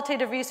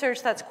qualitative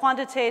research, that's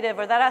quantitative,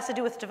 or that has to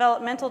do with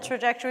developmental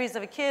trajectories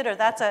of a kid, or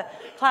that's a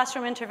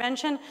classroom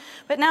intervention.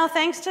 But now,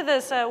 thanks to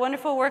this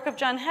wonderful work of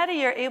John Hetty,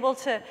 you're able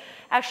to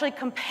actually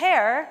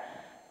compare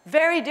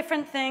very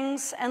different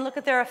things and look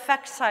at their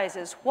effect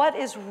sizes. What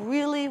is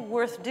really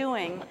worth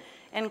doing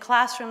in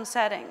classroom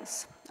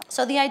settings?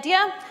 So the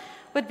idea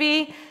would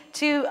be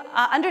to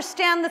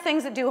understand the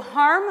things that do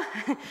harm,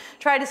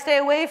 try to stay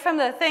away from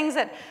the things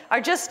that are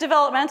just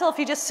developmental. If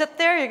you just sit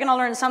there, you're gonna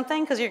learn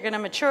something because you're gonna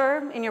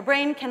mature, and your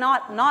brain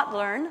cannot not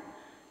learn.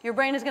 Your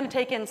brain is gonna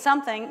take in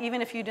something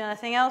even if you do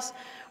nothing else.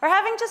 Or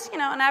having just, an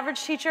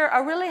average teacher,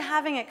 or really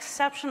having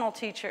exceptional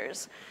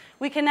teachers.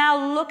 We can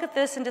now look at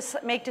this and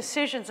make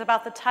decisions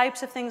about the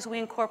types of things we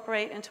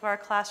incorporate into our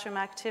classroom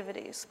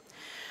activities.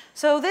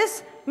 So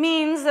this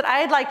means that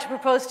I'd like to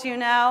propose to you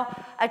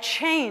now a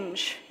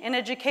change in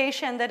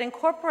education that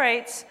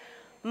incorporates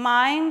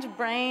mind,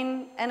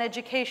 brain, and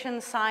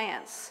education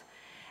science.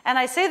 And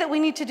I say that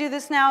we need to do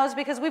this now is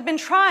because we've been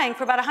trying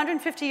for about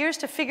 150 years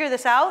to figure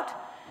this out,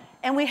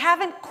 and we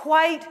haven't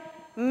quite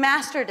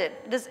mastered it.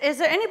 Is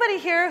there anybody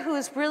here who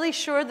is really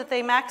sure that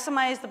they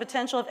maximize the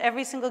potential of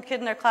every single kid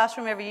in their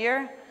classroom every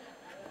year?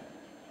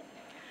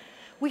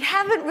 We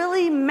haven't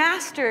really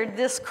mastered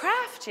this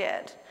craft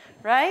yet,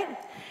 right?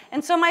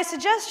 And so my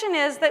suggestion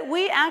is that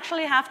we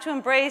actually have to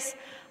embrace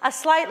a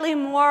slightly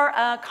more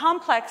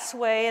complex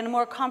way and a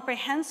more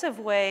comprehensive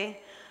way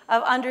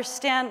of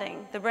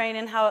understanding the brain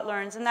and how it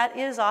learns, and that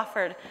is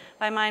offered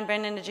by mind,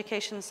 brain, and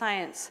education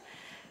science.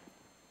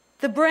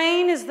 The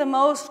brain is the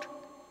most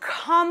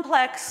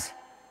complex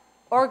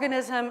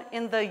organism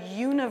in the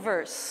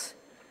universe,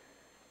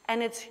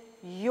 and it's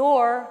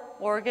your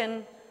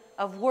organ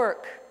of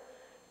work.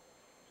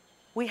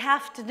 We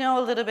have to know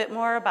a little bit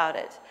more about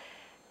it.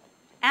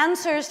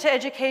 Answers to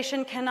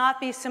education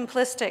cannot be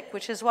simplistic,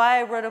 which is why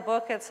I wrote a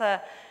book. It's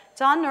on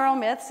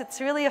neuromyths.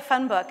 It's really a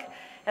fun book.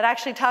 It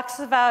actually talks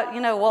about,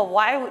 well,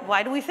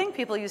 why do we think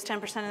people use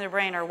 10% of their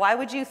brain? Or why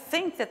would you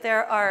think that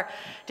there are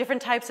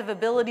different types of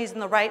abilities in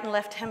the right and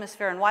left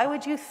hemisphere? And why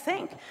would you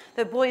think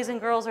that boys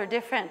and girls are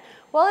different?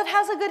 Well, it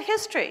has a good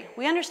history.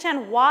 We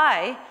understand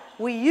why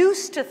we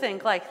used to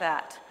think like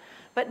that.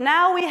 But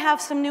now we have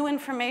some new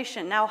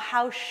information. Now,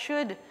 how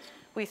should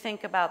we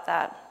think about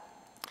that?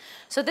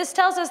 So this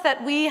tells us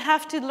that we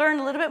have to learn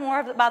a little bit more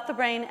about the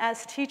brain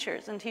as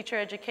teachers and teacher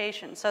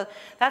education. So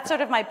that's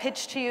sort of my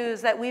pitch to you,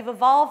 is that we've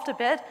evolved a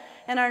bit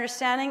in our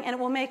understanding, and it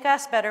will make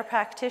us better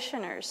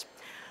practitioners.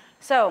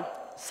 So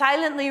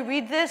silently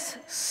read this,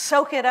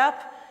 soak it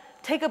up,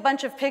 take a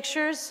bunch of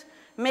pictures,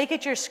 make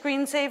it your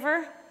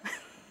screensaver.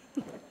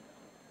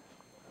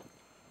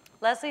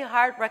 Leslie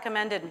Hart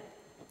recommended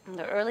in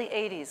the early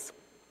 80s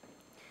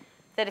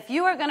that if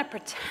you are going to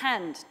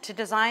pretend to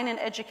design an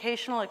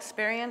educational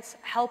experience,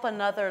 help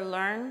another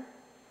learn,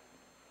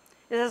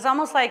 it is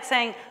almost like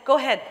saying, go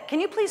ahead, can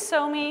you please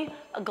sew me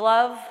a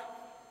glove?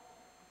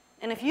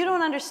 And if you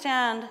don't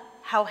understand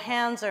how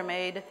hands are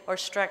made or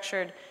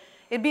structured,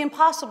 it'd be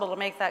impossible to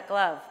make that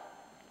glove.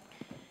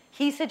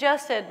 He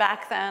suggested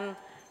back then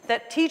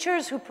that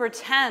teachers who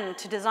pretend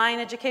to design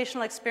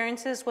educational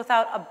experiences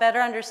without a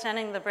better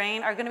understanding of the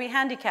brain are going to be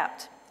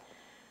handicapped.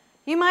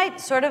 You might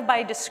sort of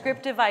by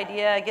descriptive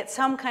idea get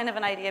some kind of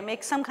an idea,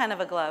 make some kind of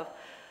a glove.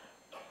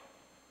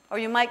 Or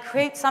you might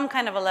create some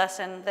kind of a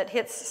lesson that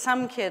hits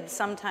some kids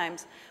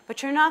sometimes.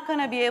 But you're not going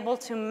to be able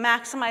to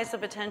maximize the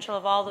potential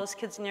of all those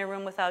kids in your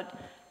room without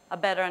a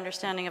better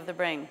understanding of the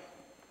brain.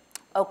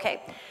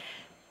 Okay,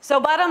 so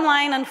bottom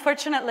line,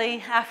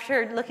 unfortunately,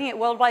 after looking at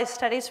worldwide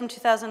studies from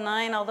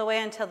 2009 all the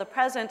way until the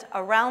present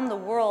around the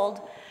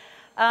world,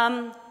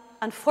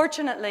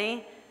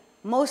 unfortunately,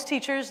 most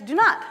teachers do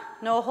not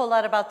know a whole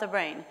lot about the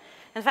brain.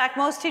 In fact,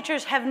 most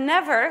teachers have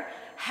never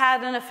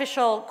had an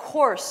official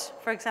course,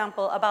 for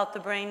example, about the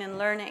brain and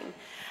learning.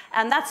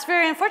 And that's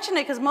very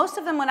unfortunate because most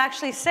of them would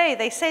actually say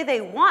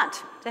they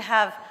want to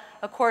have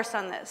a course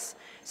on this.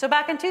 So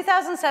back in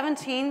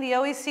 2017, the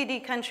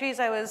OECD countries,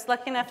 I was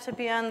lucky enough to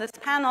be on this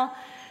panel,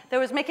 that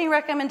was making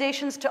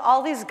recommendations to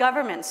all these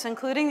governments,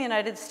 including the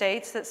United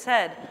States, that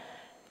said,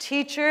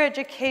 teacher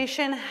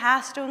education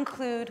has to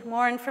include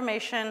more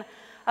information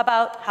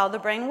about how the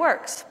brain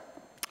works.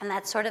 And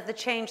that's sort of the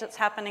change that's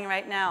happening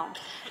right now.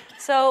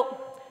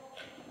 So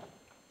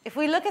if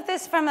we look at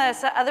this from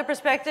this other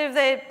perspective,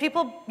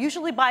 people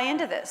usually buy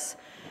into this.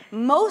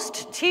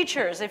 Most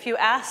teachers, if you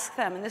ask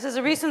them, and this is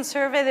a recent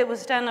survey that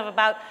was done of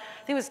about,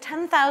 I think it was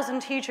 10,000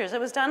 teachers. It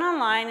was done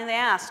online, and they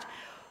asked,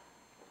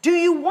 do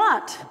you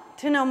want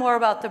to know more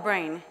about the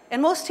brain?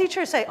 And most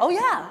teachers say, oh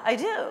yeah, I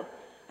do,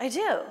 I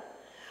do.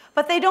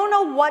 But they don't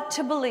know what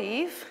to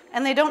believe,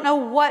 and they don't know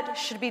what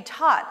should be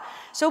taught.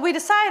 So we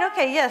decide,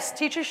 okay, yes,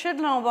 teachers should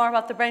know more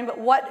about the brain, but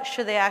what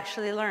should they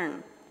actually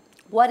learn?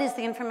 What is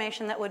the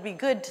information that would be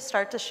good to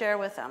start to share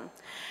with them?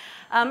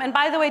 And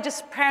by the way,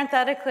 just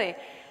parenthetically,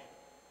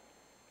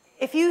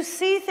 if you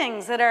see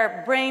things that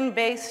are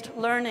brain-based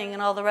learning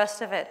and all the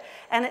rest of it,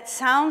 and it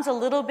sounds a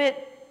little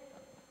bit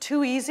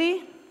too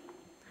easy,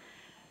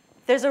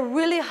 there's a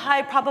really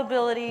high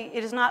probability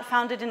it is not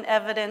founded in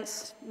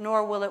evidence,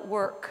 nor will it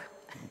work,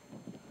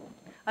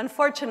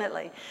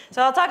 unfortunately.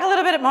 So I'll talk a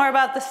little bit more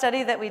about the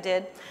study that we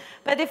did.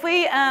 But if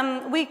we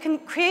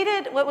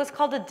created what was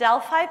called a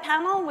Delphi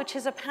panel, which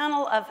is a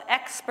panel of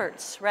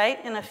experts,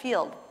 right, in a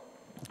field.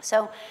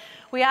 So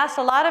we asked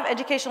a lot of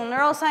educational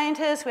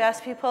neuroscientists, we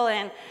asked people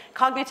in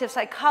cognitive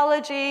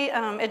psychology,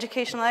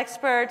 educational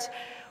experts.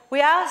 We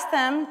asked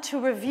them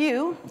to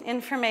review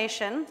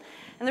information.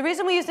 And the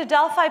reason we used a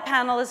Delphi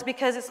panel is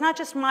because it's not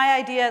just my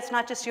idea, it's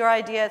not just your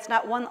idea, it's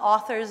not one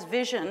author's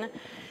vision.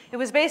 It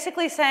was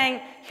basically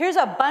saying, here's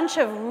a bunch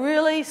of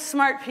really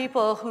smart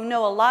people who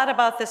know a lot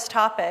about this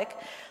topic.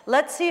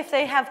 Let's see if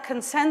they have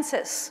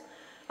consensus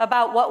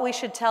about what we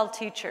should tell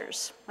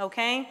teachers,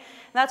 okay? And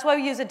that's why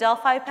we use a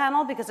Delphi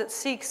panel, because it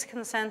seeks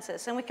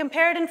consensus. And we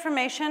compared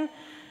information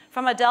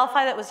from a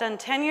Delphi that was done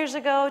 10 years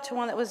ago to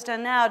one that was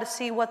done now to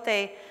see what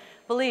they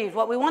believed.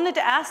 What we wanted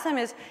to ask them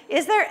is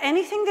there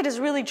anything that is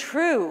really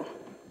true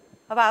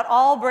about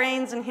all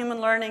brains and human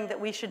learning that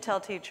we should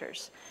tell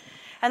teachers?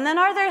 And then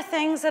are there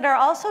things that are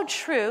also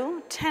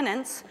true,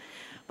 tenets,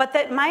 but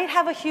that might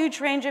have a huge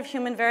range of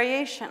human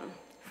variation?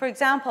 For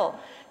example,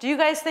 do you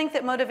guys think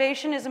that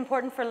motivation is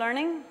important for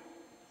learning?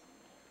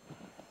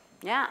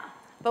 Yeah,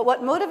 but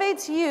what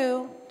motivates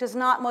you does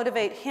not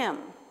motivate him.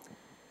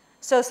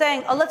 So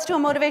saying, oh, let's do a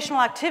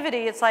motivational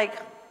activity, it's like,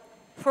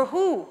 for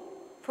who?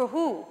 For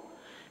who?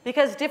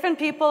 Because different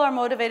people are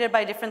motivated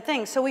by different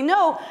things. So we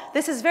know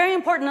this is very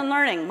important in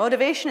learning.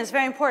 Motivation is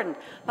very important.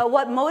 But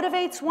what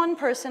motivates one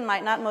person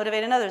might not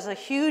motivate another. There's a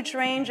huge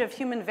range of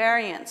human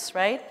variance,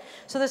 right?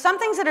 So there's some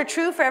things that are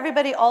true for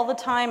everybody all the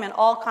time in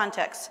all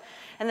contexts.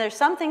 And there's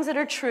some things that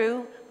are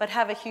true but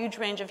have a huge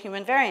range of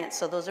human variance.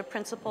 So those are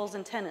principles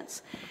and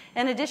tenets.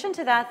 In addition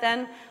to that,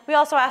 then, we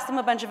also asked them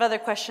a bunch of other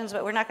questions,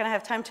 but we're not going to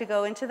have time to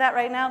go into that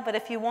right now. But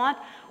if you want,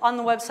 on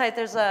the website,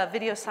 there's a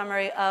video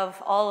summary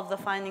of all of the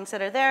findings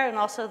that are there, and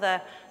also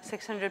the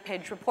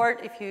 600-page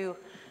report if you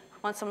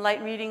want some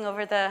light reading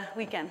over the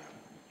weekend.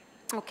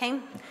 Okay?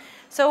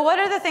 So what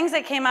are the things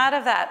that came out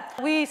of that?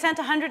 We sent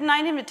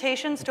 109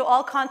 invitations to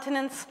all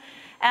continents,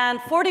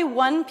 and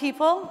 41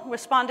 people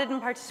responded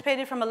and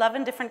participated from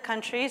 11 different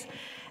countries.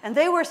 And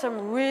they were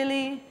some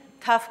really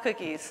tough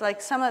cookies.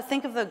 Like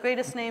think of the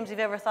greatest names you've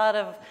ever thought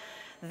of.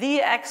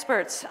 The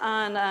experts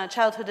on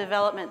childhood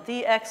development,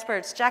 the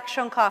experts, Jack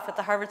Shonkoff at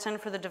the Harvard Center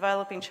for the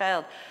Developing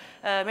Child,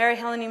 Mary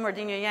Helen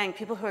Mordino-Yang,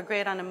 people who are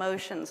great on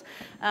emotions.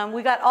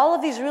 We got all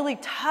of these really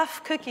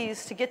tough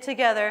cookies to get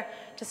together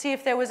to see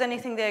if there was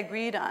anything they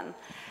agreed on.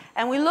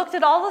 And we looked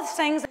at all of the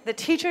things that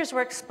teachers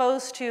were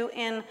exposed to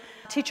in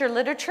teacher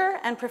literature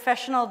and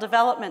professional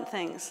development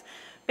things.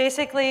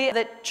 Basically,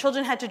 that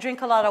children had to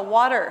drink a lot of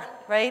water,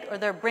 right, or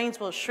their brains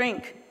will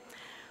shrink.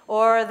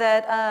 Or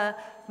that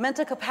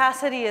mental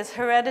capacity is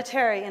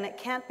hereditary and it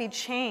can't be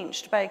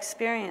changed by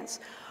experience.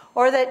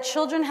 Or that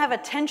children have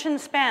attention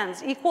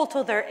spans equal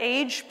to their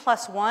age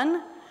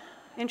 +1.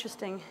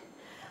 Interesting.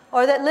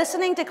 Or that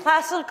listening to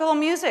classical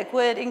music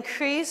would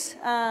increase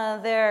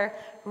their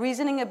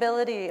reasoning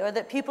ability, or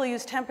that people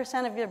use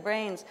 10% of your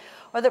brains,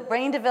 or that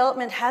brain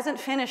development hasn't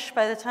finished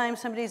by the time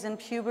somebody's in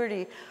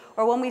puberty,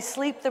 or when we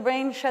sleep the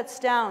brain shuts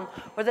down,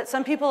 or that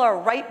some people are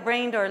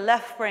right-brained or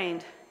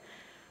left-brained.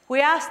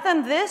 We asked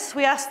them this,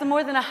 we asked them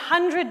more than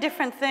 100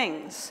 different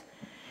things.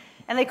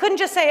 And they couldn't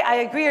just say, I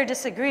agree or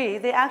disagree.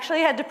 They actually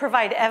had to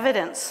provide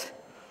evidence.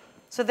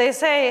 So they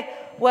say,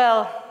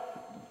 well,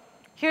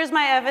 Here's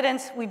my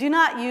evidence. We do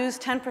not use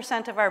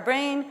 10% of our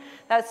brain.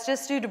 That's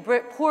just due to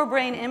poor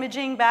brain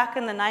imaging back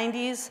in the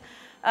 90s.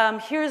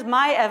 Here's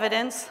my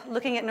evidence,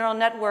 looking at neural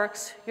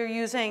networks. You're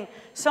using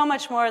so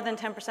much more than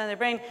 10% of the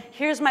brain.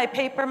 Here's my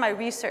paper, my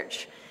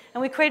research.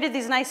 And we created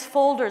these nice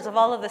folders of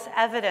all of this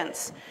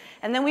evidence.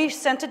 And then we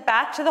sent it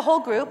back to the whole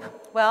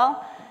group.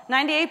 Well,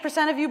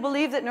 98% of you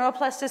believe that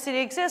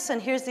neuroplasticity exists,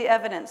 and here's the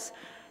evidence.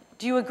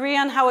 Do you agree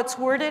on how it's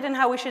worded and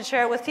how we should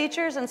share it with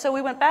teachers? And so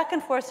we went back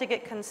and forth to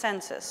get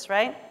consensus,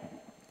 right?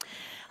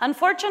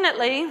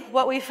 Unfortunately,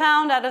 what we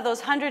found out of those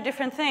 100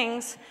 different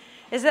things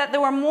is that there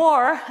were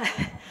more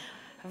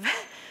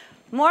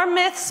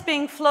myths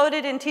being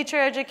floated in teacher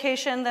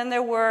education than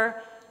there were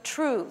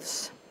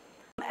truths.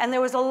 And there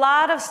was a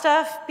lot of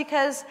stuff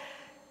because,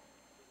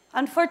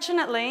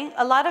 unfortunately,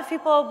 a lot of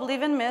people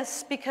believe in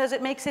myths because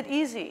it makes it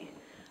easy.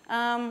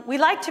 We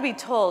like to be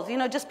told, you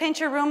know, just paint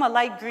your room a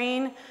light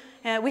green.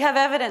 We have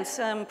evidence,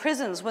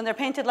 prisons, when they're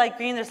painted light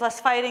green, there's less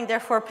fighting,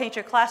 therefore paint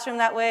your classroom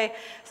that way.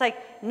 It's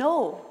like,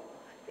 no.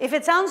 If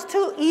it sounds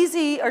too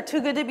easy or too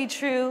good to be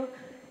true,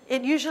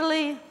 it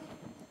usually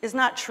is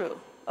not true,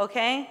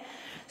 okay?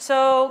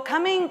 So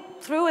coming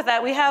through with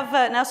that, we have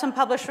now some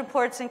published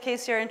reports in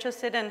case you're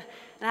interested in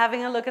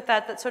having a look at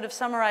that sort of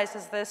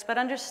summarizes this. But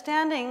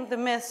understanding the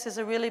myths is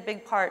a really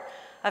big part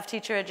of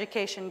teacher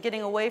education,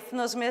 getting away from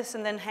those myths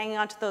and then hanging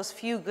on to those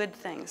few good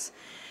things.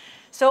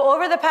 So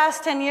over the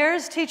past 10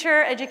 years,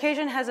 teacher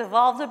education has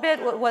evolved a bit.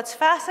 What's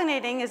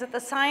fascinating is that the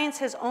science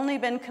has only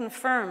been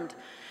confirmed.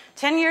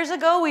 10 years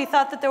ago, we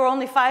thought that there were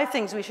only 5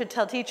 things we should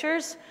tell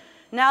teachers.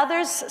 Now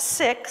there's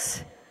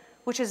 6,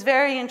 which is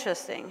very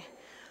interesting.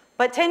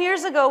 But 10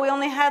 years ago, we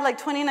only had like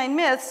 29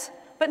 myths,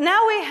 but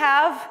now we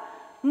have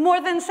more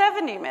than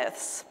 70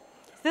 myths.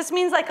 This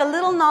means like a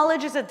little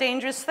knowledge is a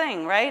dangerous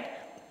thing, right?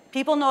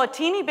 People know a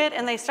teeny bit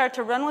and they start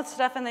to run with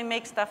stuff and they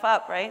make stuff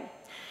up, right?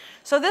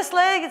 So this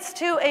leads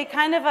to a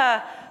kind of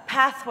a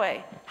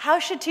pathway. How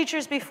should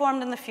teachers be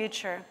formed in the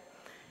future?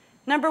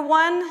 Number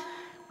 1,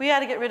 we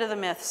got to get rid of the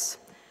myths.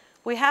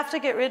 We have to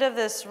get rid of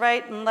this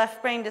right and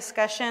left brain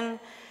discussion.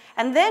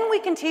 And then we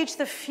can teach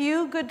the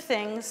few good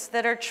things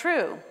that are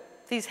true,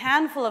 these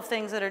handful of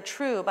things that are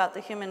true about the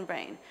human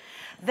brain.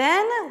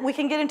 Then we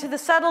can get into the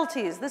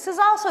subtleties. This is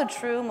also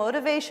true.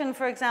 Motivation,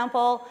 for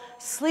example,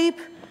 sleep.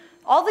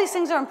 All these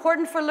things are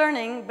important for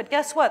learning, but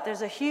guess what?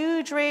 There's a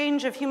huge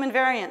range of human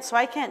variance, so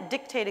I can't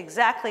dictate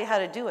exactly how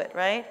to do it,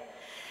 right?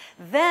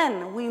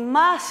 Then we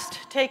must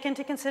take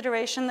into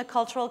consideration the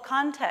cultural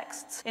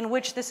contexts in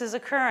which this is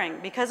occurring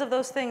because of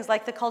those things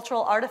like the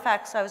cultural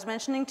artifacts I was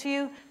mentioning to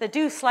you that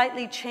do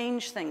slightly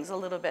change things a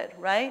little bit,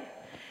 right?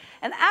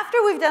 And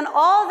after we've done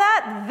all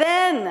that,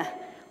 then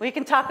we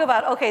can talk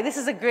about, okay, this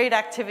is a great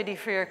activity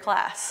for your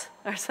class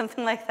or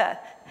something like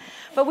that.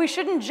 But we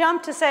shouldn't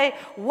jump to say,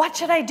 what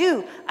should I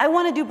do? I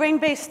want to do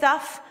brain-based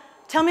stuff.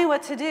 Tell me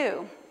what to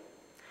do.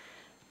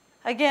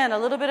 Again, a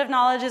little bit of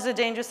knowledge is a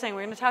dangerous thing.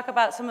 We're going to talk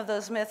about some of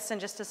those myths in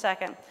just a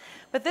second.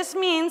 But this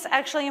means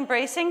actually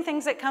embracing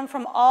things that come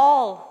from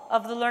all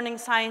of the learning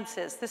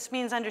sciences. This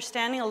means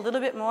understanding a little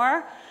bit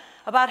more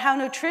about how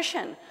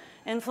nutrition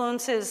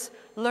influences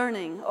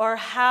learning or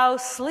how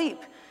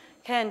sleep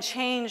can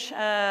change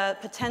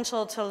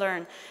potential to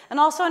learn. And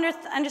also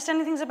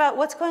understanding things about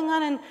what's going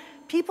on in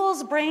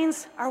people's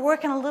brains are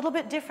working a little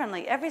bit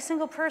differently. Every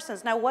single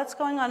person's. Now, what's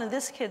going on in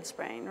this kid's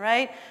brain,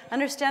 right?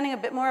 Understanding a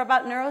bit more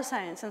about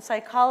neuroscience and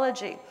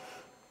psychology.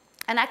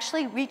 And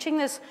actually reaching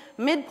this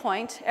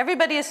midpoint,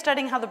 everybody is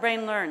studying how the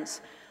brain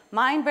learns.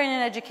 Mind, brain,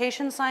 and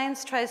education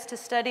science tries to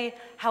study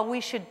how we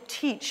should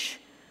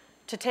teach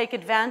to take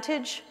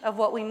advantage of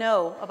what we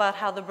know about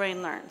how the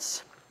brain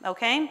learns,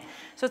 okay?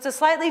 So it's a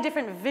slightly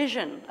different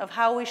vision of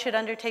how we should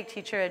undertake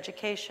teacher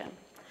education.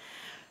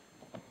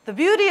 The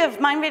beauty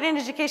of mind, brain, and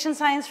education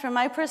science from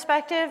my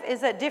perspective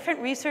is that different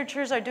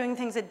researchers are doing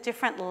things at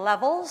different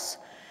levels.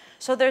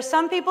 So there's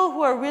some people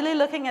who are really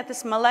looking at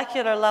this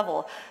molecular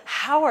level.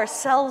 How are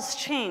cells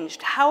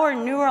changed? How are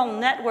neural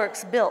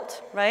networks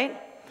built, right?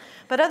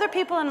 But other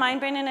people in mind,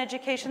 brain, and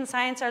education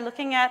science are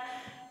looking at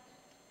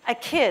a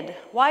kid.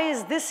 Why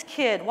is this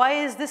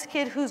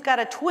kid who's got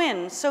a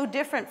twin so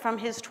different from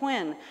his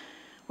twin?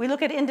 We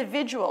look at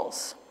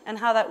individuals and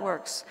how that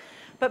works.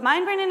 But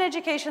mind, brain, and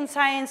education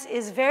science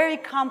is very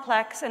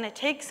complex, and it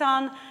takes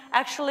on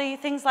actually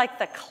things like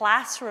the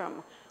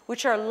classroom,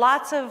 which are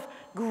lots of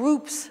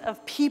groups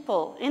of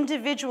people,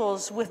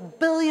 individuals with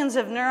billions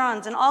of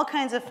neurons and all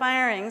kinds of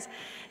firings,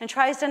 and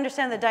tries to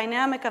understand the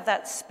dynamic of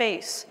that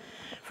space.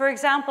 For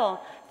example,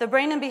 the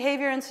Brain and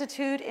Behavior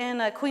Institute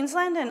in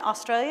Queensland in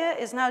Australia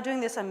is now doing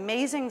this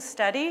amazing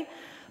study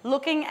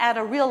looking at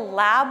a real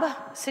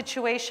lab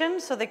situation.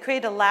 So they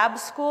create a lab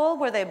school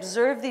where they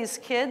observe these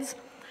kids,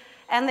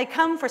 and they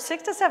come for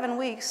 6 to 7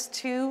 weeks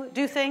to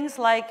do things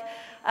like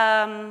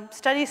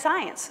study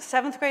science,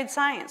 7th grade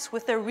science,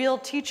 with their real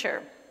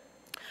teacher.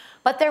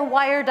 But they're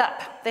wired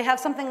up. They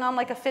have something on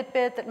like a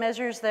Fitbit that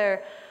measures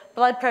their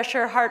blood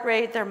pressure, heart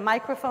rate. They're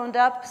microphoned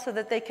up so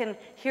that they can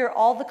hear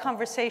all the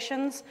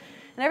conversations.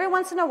 And every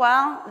once in a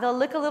while, they'll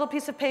lick a little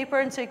piece of paper,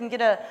 and so you can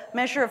get a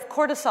measure of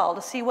cortisol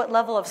to see what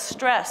level of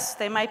stress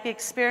they might be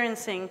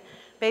experiencing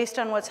based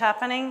on what's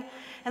happening.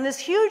 And this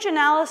huge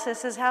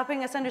analysis is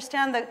helping us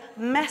understand the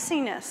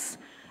messiness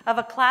of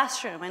a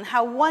classroom and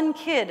how one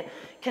kid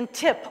can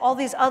tip all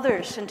these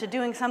others into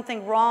doing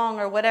something wrong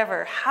or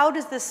whatever. How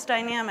does this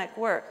dynamic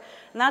work?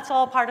 And that's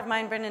all part of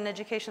mind, brain, and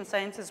education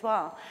science as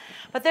well.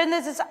 But then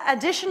there's this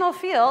additional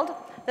field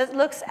that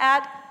looks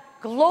at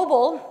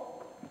global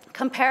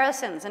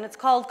comparisons, and it's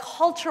called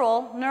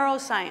cultural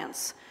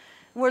neuroscience.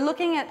 We're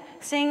looking at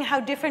seeing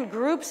how different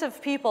groups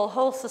of people,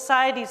 whole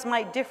societies,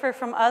 might differ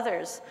from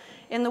others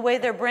in the way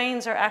their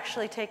brains are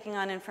actually taking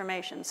on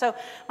information. So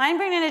mind,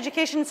 brain, and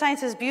education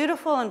science is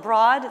beautiful and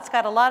broad. It's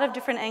got a lot of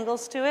different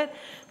angles to it,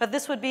 but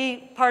this would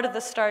be part of the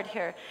start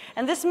here.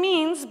 And this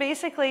means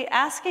basically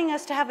asking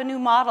us to have a new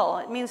model.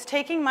 It means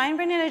taking mind,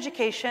 brain, and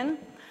education,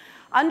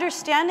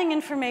 understanding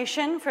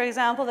information, for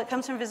example, that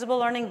comes from visible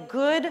learning,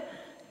 good,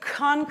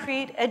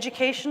 concrete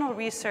educational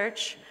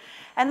research,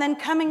 and then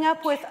coming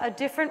up with a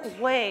different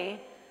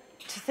way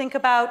to think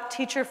about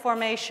teacher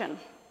formation.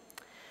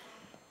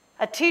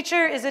 A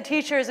teacher is a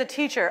teacher is a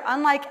teacher.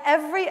 Unlike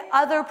every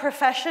other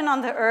profession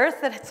on the earth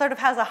that sort of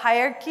has a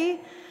hierarchy,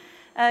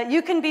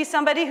 you can be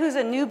somebody who's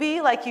a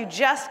newbie, like you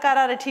just got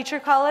out of teacher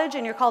college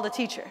and you're called a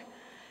teacher.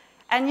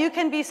 And you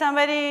can be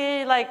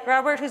somebody like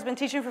Robert who's been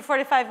teaching for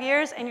 45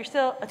 years and you're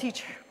still a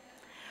teacher.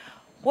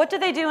 What do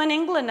they do in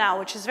England now,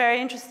 which is very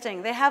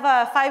interesting? They have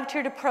a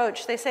 5-tiered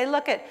approach. They say,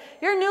 look,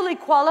 you're newly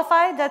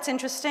qualified, that's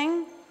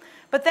interesting,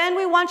 but then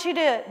we want you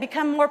to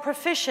become more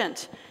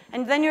proficient,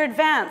 and then you're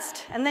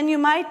advanced, and then you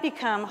might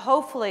become,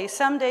 hopefully,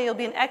 someday you'll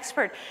be an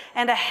expert,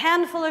 and a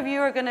handful of you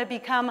are going to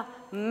become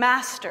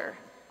master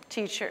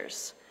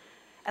teachers.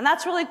 And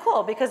that's really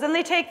cool, because then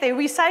they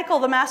recycle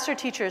the master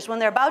teachers. When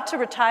they're about to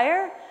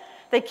retire,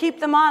 they keep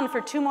them on for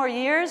 2 more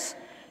years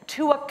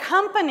to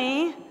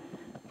accompany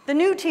the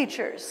new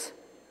teachers.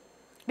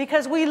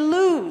 Because we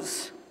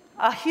lose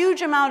a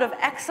huge amount of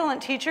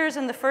excellent teachers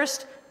in the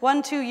first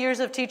 1-2 years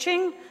of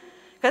teaching,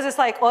 because it's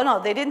like, oh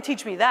no, they didn't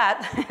teach me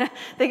that.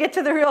 They get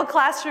to the real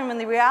classroom and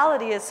the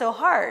reality is so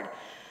hard.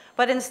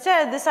 But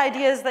instead, this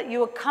idea is that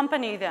you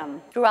accompany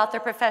them throughout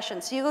their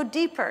profession. So you go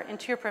deeper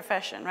into your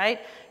profession, right?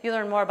 You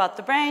learn more about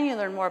the brain, you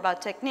learn more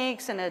about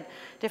techniques and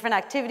different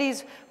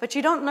activities, but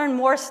you don't learn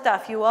more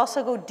stuff, you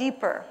also go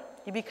deeper.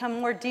 You become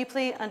more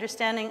deeply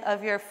understanding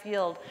of your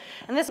field.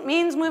 And this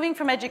means moving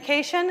from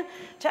education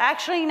to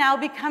actually now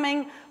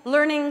becoming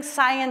learning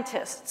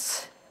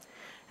scientists.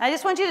 And I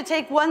just want you to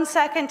take 1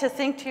 second to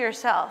think to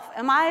yourself,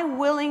 am I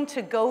willing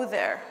to go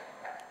there?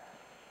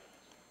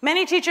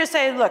 Many teachers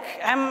say, look,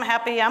 I'm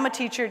happy, I'm a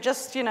teacher,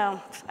 just, I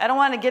don't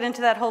want to get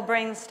into that whole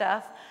brain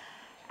stuff.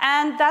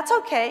 And that's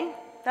okay,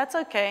 that's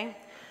okay.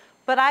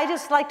 But I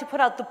just like to put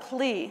out the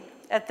plea.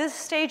 At this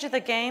stage of the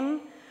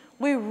game,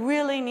 we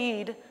really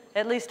need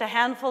at least a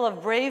handful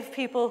of brave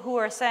people who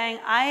are saying,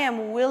 I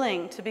am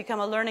willing to become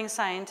a learning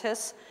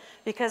scientist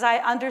because I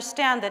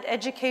understand that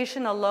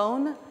education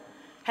alone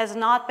has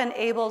not been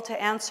able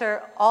to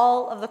answer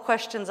all of the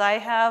questions I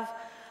have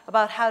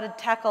about how to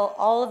tackle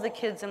all of the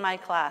kids in my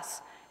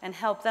class and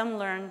help them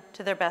learn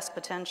to their best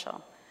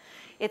potential.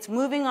 It's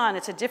moving on.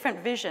 It's a different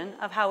vision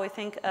of how we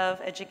think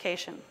of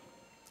education.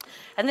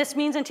 And this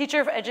means in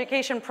teacher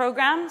education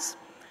programs,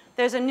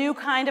 there's a new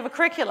kind of a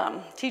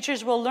curriculum.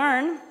 Teachers will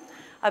learn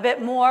a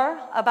bit more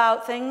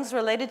about things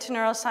related to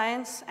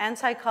neuroscience and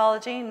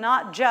psychology,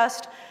 not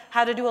just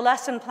how to do a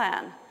lesson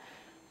plan,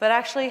 but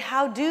actually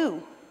how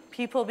do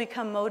people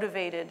become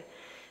motivated?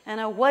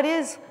 And what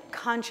is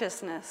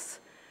consciousness?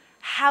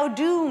 How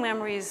do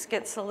memories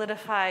get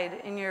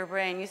solidified in your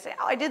brain? You say,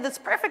 oh, I did this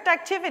perfect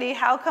activity.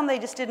 How come they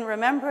just didn't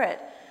remember it?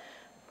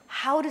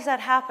 How does that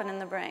happen in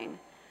the brain?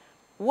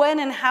 When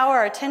and how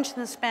are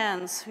attention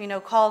spans,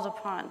 called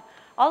upon?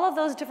 All of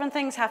those different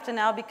things have to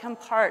now become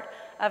part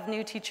of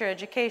new teacher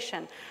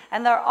education.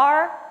 And there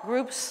are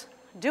groups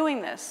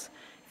doing this.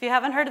 If you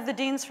haven't heard of the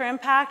Deans for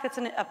Impact, it's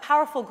a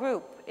powerful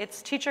group.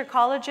 It's teacher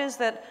colleges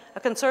a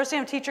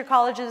consortium of teacher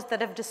colleges that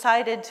have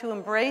decided to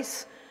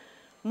embrace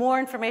more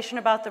information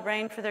about the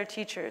brain for their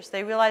teachers.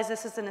 They realize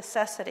this is a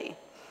necessity.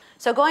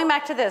 So going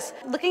back to this,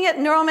 looking at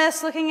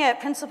neuromyths, looking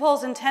at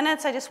principles and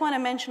tenets, I just want to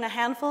mention a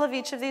handful of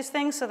each of these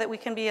things so that we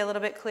can be a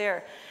little bit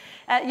clear.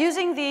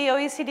 Using the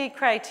OECD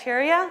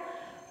criteria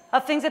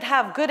of things that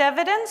have good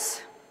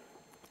evidence,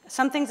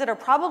 some things that are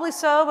probably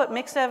so, but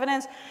mixed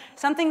evidence,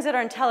 some things that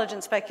are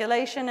intelligent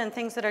speculation, and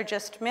things that are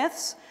just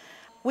myths,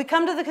 we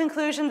come to the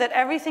conclusion that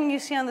everything you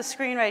see on the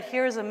screen right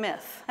here is a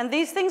myth. And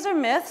these things are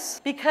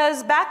myths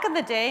because back in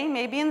the day,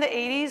 maybe in the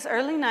 80s,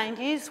 early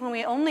 90s, when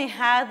we only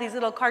had these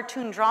little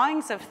cartoon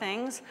drawings of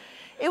things,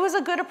 it was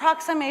a good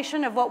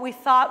approximation of what we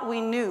thought we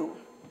knew.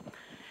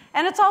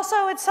 And it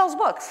sells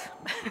books.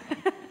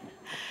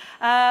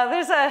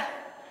 There's a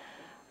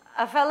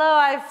fellow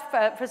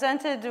I've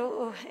presented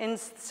in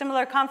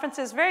similar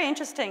conferences, very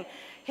interesting.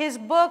 His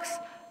books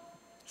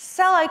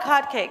sell like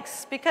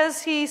hotcakes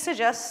because he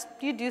suggests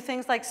you do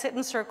things like sit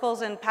in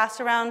circles and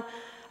pass around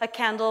a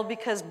candle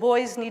because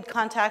boys need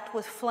contact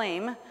with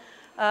flame.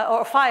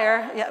 or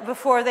fire, yeah,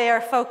 before they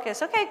are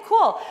focused. Okay,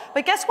 cool.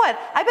 But guess what?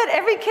 I bet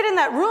every kid in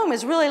that room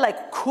is really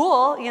like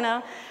cool, you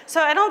know?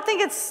 So I don't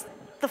think it's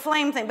the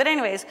flame thing. But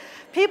anyways,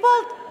 people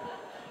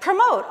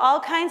promote all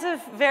kinds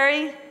of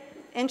very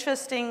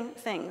interesting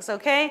things,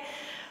 okay?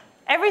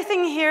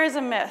 Everything here is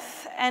a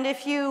myth. And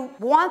if you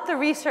want the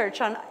research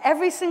on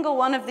every single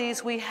one of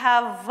these, we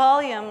have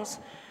volumes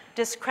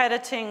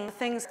discrediting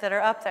things that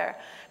are up there.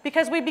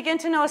 Because we begin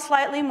to know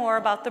slightly more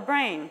about the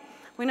brain.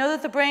 We know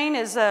that the brain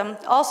is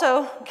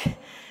also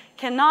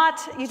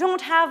you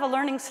don't have a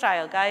learning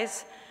style,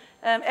 guys.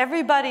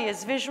 Everybody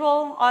is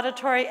visual,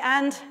 auditory,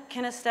 and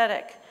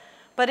kinesthetic.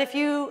 But if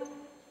you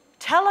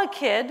tell a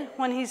kid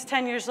when he's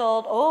 10 years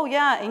old, oh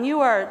yeah, and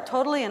you are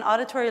totally an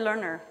auditory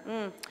learner,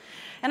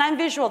 and I'm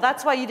visual,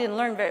 that's why you didn't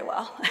learn very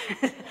well.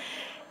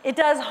 It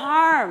does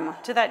harm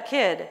to that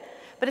kid.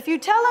 But if you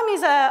tell him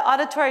he's an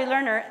auditory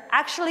learner,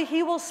 actually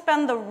he will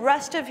spend the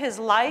rest of his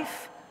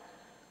life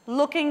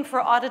looking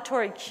for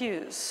auditory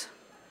cues.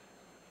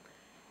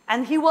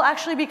 And he will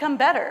actually become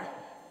better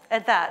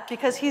at that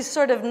because he's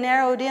sort of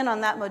narrowed in on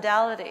that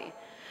modality.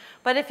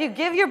 But if you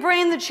give your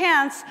brain the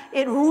chance,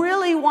 it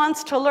really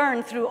wants to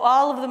learn through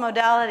all of the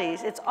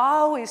modalities. It's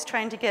always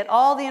trying to get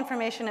all the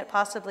information it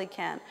possibly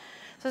can.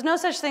 So there's no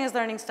such thing as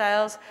learning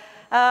styles.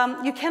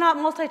 You cannot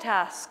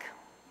multitask.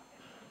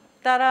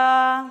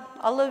 Ta-da!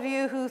 All of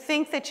you who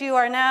think that you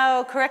are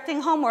now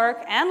correcting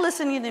homework and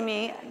listening to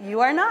me,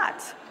 you are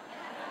not.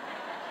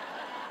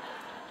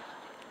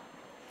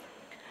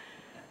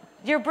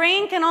 Your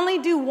brain can only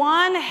do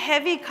one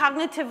heavy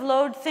cognitive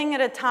load thing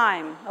at a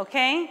time,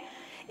 okay?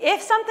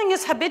 If something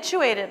is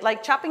habituated,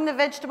 like chopping the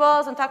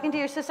vegetables and talking to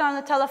your sister on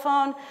the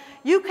telephone,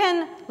 you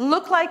can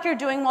look like you're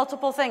doing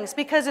multiple things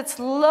because it's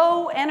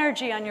low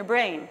energy on your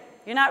brain.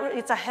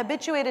 It's a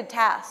habituated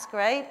task,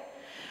 right?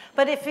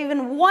 But if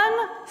even one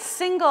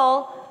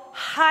single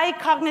high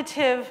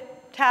cognitive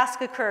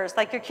task occurs,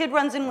 like your kid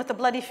runs in with a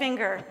bloody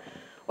finger,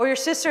 or your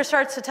sister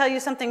starts to tell you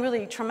something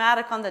really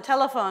traumatic on the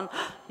telephone,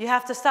 you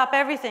have to stop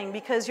everything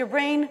because your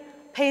brain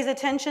pays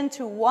attention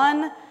to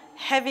one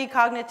heavy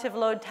cognitive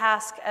load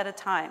task at a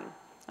time,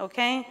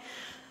 okay?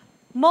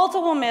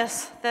 Multiple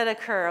myths that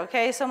occur,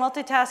 okay? So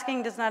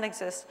multitasking does not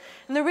exist.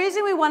 And the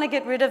reason we want to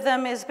get rid of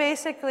them is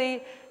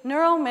basically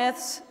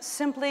neuromyths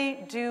simply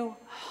do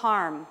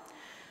harm.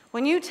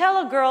 When you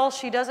tell a girl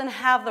she doesn't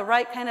have the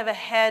right kind of a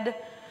head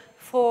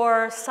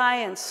for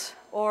science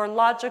or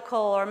logical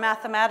or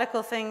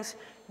mathematical things,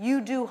 you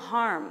do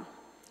harm,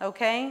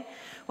 okay?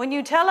 When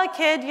you tell a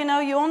kid, you know,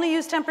 you only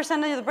use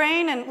 10% of the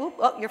brain and,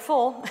 oh, you're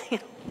full.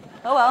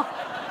 Oh, well.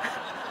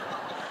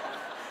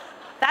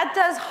 That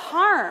does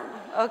harm,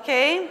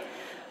 okay?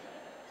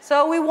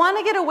 So we want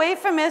to get away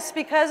from this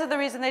because of the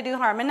reason they do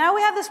harm. And now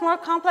we have this more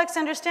complex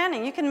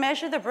understanding. You can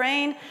measure the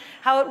brain,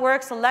 how it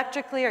works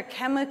electrically or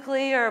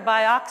chemically or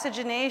by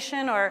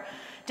oxygenation or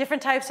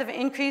different types of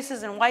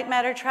increases in white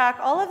matter track.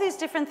 All of these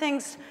different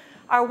things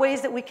are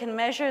ways that we can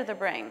measure the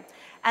brain.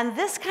 And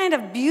this kind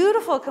of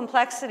beautiful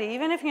complexity,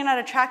 even if you're not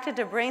attracted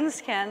to brain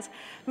scans,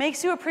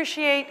 makes you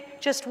appreciate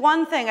just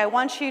one thing. I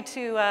want you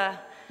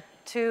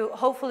to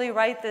hopefully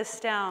write this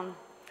down.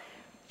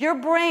 Your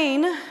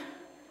brain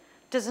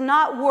does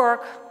not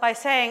work by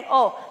saying,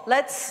 oh,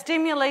 let's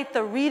stimulate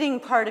the reading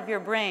part of your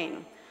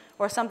brain,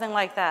 or something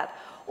like that.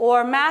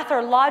 Or math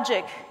or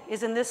logic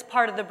is in this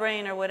part of the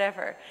brain, or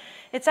whatever.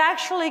 It's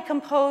actually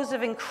composed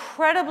of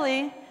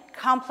incredibly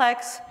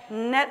complex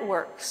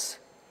networks.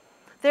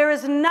 There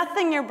is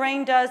nothing your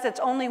brain does that's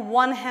only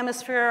one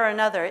hemisphere or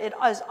another. It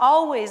is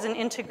always an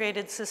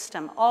integrated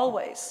system,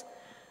 always,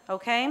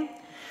 okay?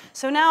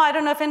 So now, I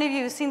don't know if any of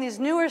you have seen these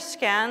newer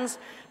scans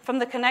from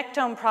the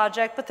Conexiones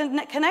project, but the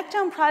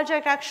Conexiones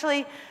project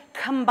actually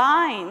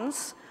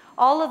combines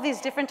all of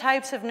these different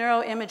types of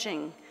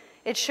neuroimaging.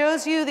 It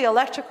shows you the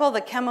electrical,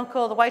 the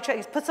chemical, the white track,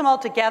 it puts them all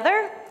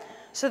together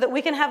so that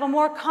we can have a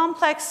more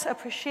complex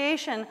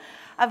appreciation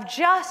of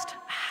just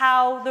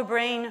how the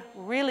brain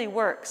really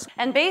works.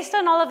 And based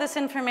on all of this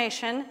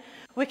information,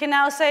 we can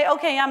now say,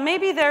 okay, yeah,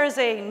 maybe there's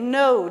a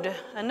node.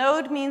 A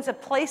node means a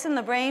place in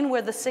the brain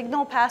where the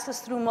signal passes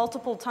through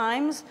multiple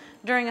times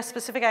during a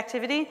specific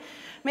activity.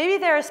 Maybe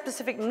there are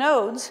specific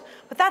nodes,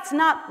 but that's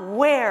not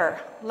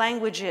where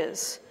language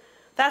is.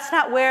 That's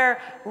not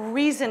where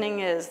reasoning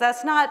is.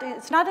 It's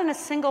not in a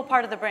single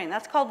part of the brain.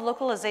 That's called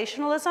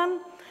localizationalism.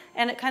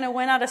 And it kind of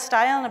went out of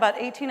style in about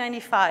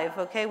 1895,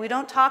 okay? We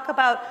don't talk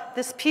about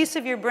this piece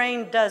of your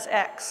brain does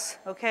X,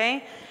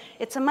 okay?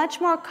 It's a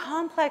much more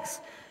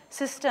complex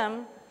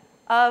system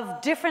of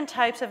different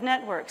types of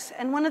networks.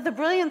 And one of the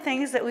brilliant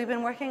things that we've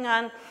been working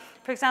on,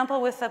 for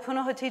example, with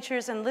Punahou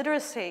teachers and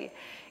literacy,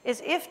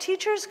 is if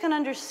teachers can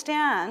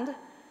understand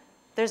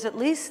there's at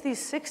least these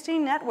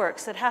 16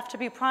 networks that have to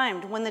be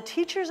primed. When the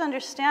teachers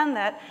understand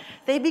that,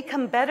 they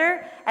become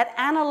better at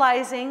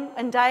analyzing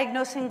and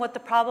diagnosing what the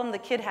problem the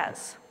kid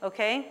has,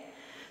 okay?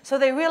 So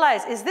they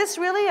realize, is this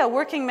really a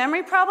working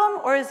memory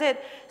problem, or is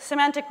it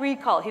semantic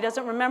recall? He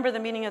doesn't remember the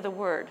meaning of the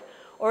word.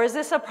 Or is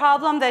this a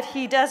problem that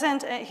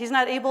he's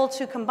not able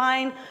to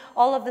combine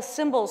all of the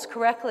symbols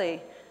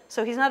correctly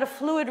So he's not a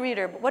fluid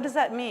reader, but what does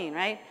that mean,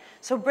 right?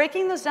 So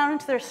breaking those down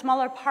into their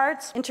smaller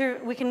parts,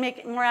 we can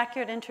make more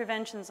accurate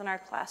interventions in our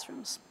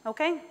classrooms,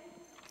 okay?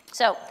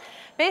 So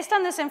based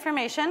on this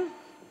information,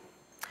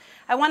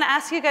 I want to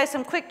ask you guys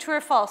some quick true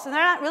or false. And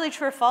they're not really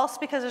true or false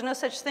because there's no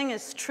such thing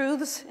as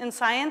truths in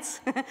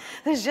science.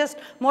 There's just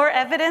more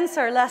evidence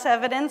or less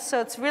evidence.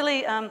 So it's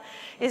really,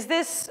 is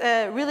this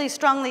really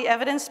strongly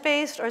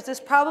evidence-based, or is this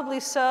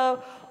probably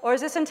so, or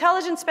is this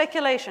intelligent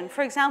speculation?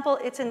 For example,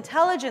 it's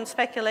intelligent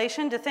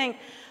speculation to think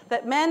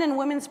that men and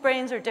women's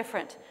brains are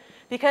different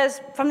because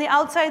from the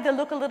outside they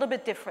look a little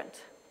bit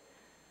different.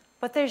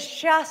 But there's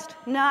just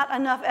not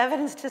enough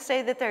evidence to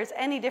say that there's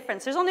any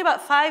difference. There's only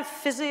about 5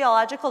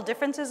 physiological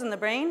differences in the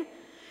brain,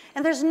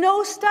 and there's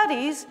no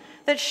studies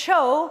that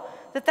show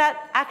that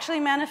that actually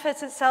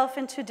manifests itself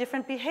into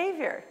different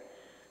behavior.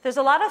 There's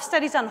a lot of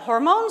studies on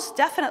hormones,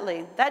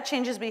 definitely, that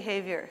changes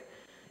behavior.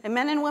 And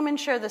men and women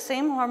share the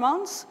same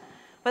hormones,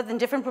 but in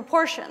different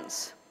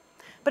proportions.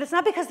 But it's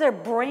not because their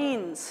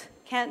brains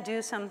can't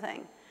do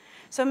something.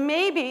 So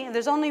maybe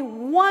there's only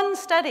one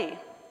study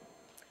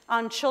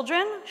on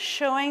children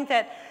showing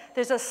that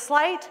there's a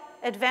slight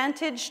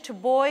advantage to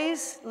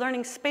boys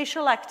learning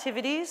spatial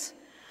activities,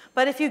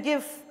 but if you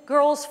give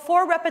girls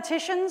 4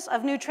 repetitions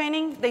of new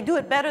training, they do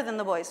it better than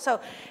the boys.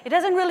 So it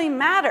doesn't really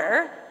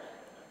matter.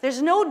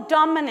 There's no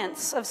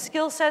dominance of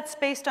skill sets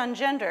based on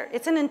gender.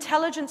 It's an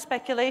intelligent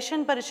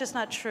speculation, but it's just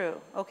not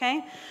true,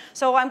 okay?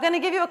 So I'm going to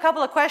give you a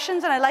couple of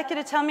questions, and I'd like you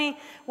to tell me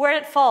where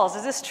it falls.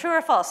 Is this true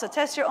or false? So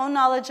test your own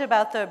knowledge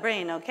about the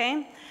brain,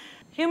 okay?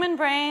 Human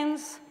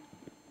brains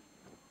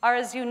are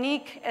as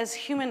unique as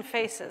human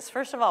faces.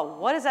 First of all,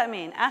 what does that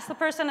mean? Ask the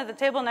person at the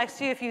table next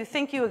to you if you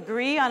think you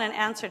agree on an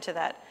answer to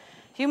that.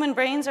 Human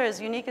brains are as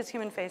unique as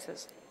human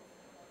faces.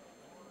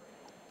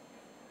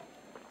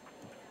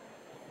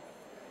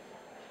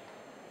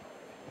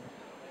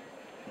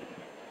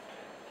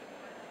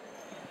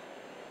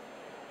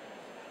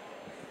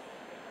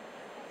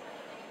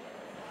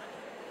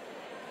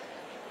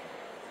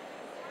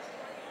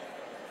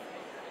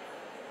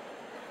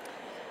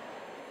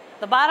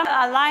 The bottom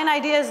line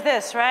idea is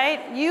this,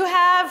 right? You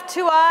have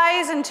 2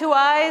 eyes and 2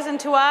 eyes and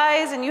 2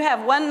 eyes, and you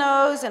have 1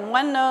 nose and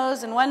 1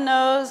 nose and 1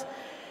 nose,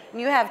 and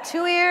you have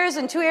 2 ears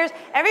and 2 ears.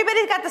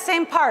 Everybody's got the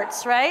same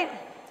parts, right?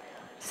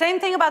 Same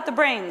thing about the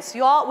brains.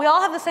 We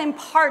all have the same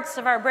parts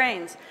of our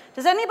brains.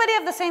 Does anybody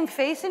have the same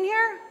face in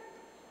here?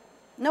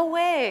 No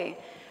way.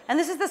 And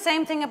this is the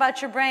same thing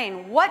about your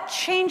brain. What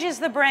changes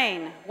the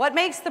brain? What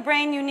makes the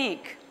brain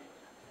unique?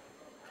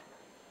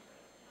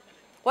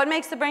 What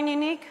makes the brain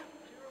unique?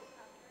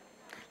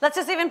 Let's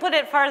just even put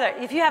it farther.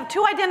 If you have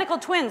 2 identical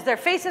twins, their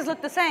faces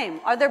look the same.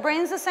 Are their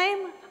brains the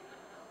same?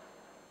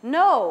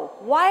 No.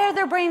 Why are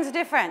their brains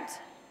different?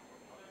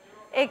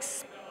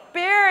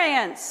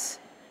 Experience.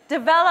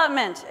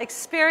 Development.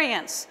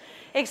 Experience.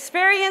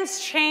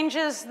 Experience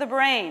changes the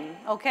brain,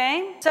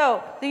 okay?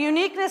 So the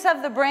uniqueness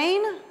of the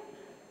brain,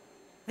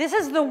 this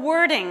is the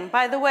wording,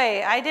 by the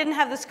way. I didn't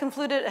have this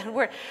confluted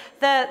word.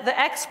 The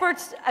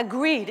experts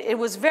agreed. It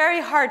was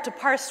very hard to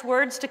parse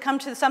words to come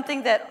to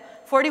something that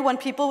 41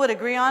 people would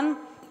agree on,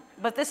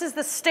 but this is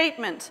the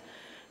statement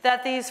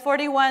that these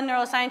 41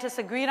 neuroscientists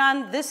agreed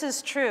on. This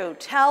is true.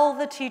 Tell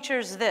the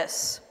teachers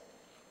this.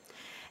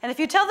 And if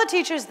you tell the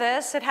teachers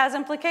this, it has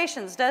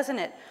implications, doesn't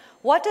it?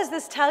 What does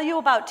this tell you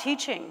about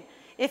teaching?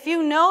 If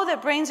you know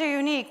that brains are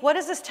unique, what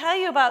does this tell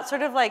you about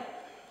sort of like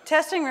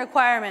testing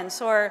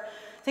requirements, or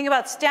think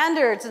about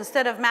standards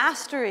instead of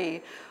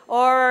mastery,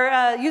 or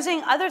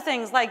using other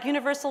things like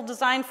universal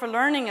design for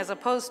learning as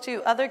opposed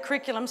to other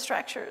curriculum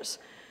structures?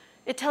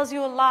 It tells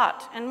you a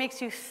lot and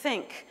makes you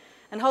think,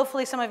 and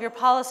hopefully some of your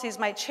policies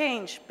might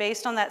change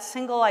based on that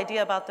single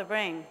idea about the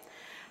brain.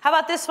 How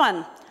about this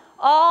one?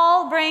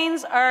 All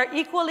brains are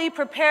equally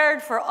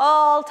prepared for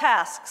all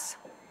tasks.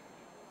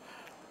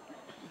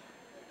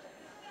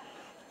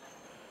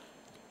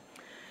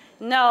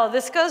 No,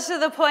 this goes to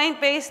the point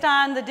based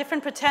on the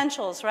different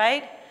potentials,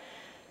 right?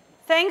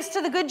 Thanks to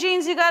the good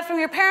genes you got from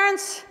your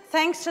parents,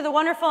 thanks to the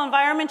wonderful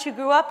environment you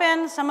grew up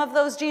in, some of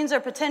those genes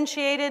are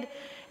potentiated.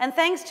 And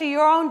thanks to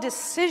your own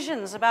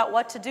decisions about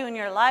what to do in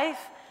your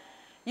life,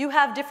 you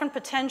have different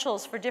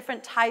potentials for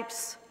different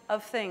types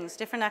of things,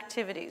 different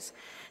activities.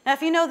 Now,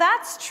 if you know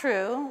that's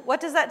true, what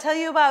does that tell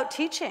you about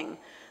teaching?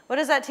 What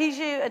does that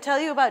tell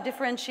you about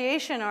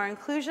differentiation or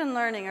inclusion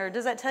learning? Or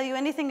does that tell you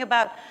anything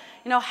about,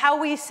 how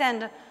we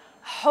send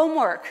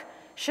homework?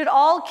 Do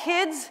all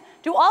kids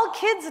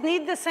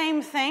need the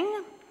same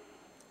thing?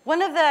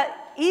 One of the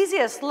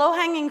easiest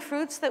low-hanging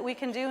fruits that we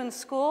can do in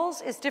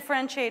schools is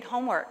differentiate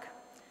homework.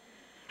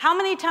 How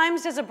many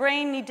times does a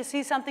brain need to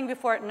see something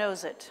before it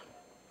knows it?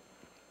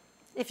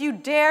 If you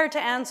dare to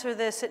answer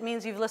this, it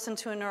means you've listened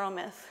to a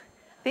neuromyth.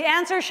 The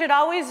answer should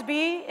always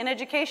be, in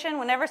education,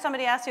 whenever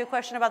somebody asks you a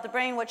question about the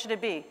brain, what should it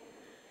be?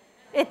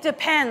 It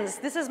depends.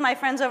 This is my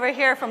friends over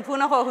here from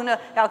Punahou.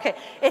 Okay,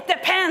 it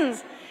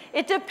depends.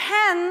 It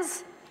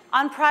depends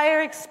on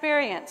prior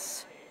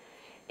experience.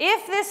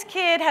 If this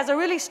kid has a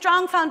really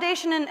strong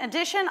foundation in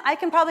addition, I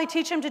can probably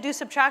teach him to do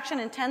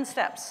subtraction in 10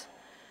 steps.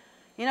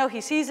 You know,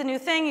 he sees a new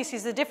thing, he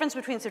sees the difference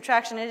between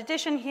subtraction and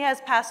addition, he has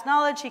past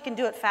knowledge, he can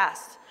do it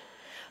fast.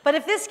 But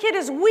if this kid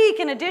is weak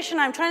in addition,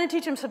 I'm trying to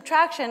teach him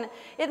subtraction,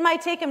 it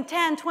might take him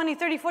 10, 20,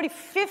 30, 40,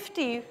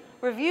 50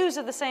 reviews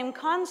of the same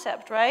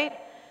concept, right?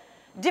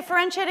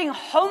 Differentiating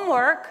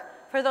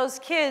homework for those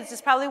kids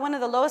is probably one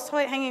of the lowest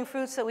hanging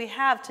fruits that we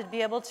have to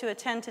be able to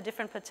attend to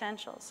different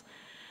potentials.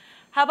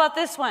 How about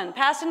this one?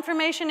 Past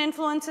information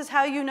influences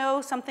how you know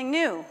something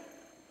new.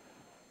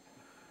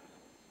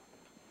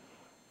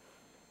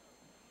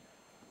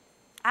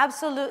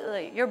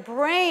 Absolutely. Your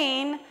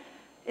brain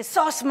is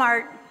so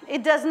smart,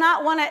 it does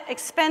not want to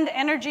expend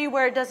energy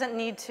where it doesn't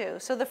need to.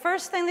 So the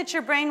first thing that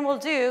your brain will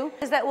do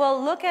is that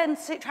we'll look and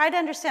try to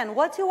understand,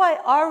 what do I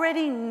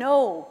already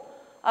know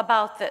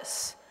about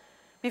this?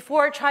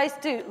 Before it tries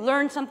to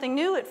learn something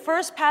new, it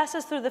first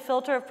passes through the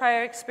filter of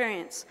prior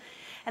experience.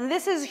 And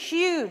this is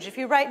huge. If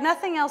you write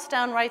nothing else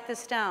down, write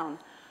this down.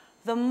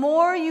 The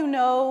more you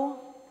know,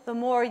 the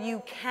more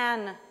you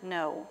can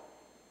know.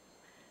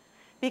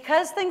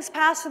 Because things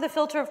pass through the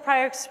filter of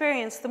prior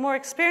experience, the more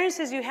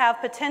experiences you have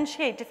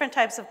potentiate different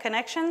types of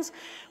connections,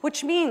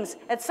 which means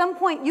at some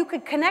point you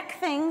could connect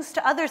things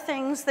to other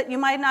things that you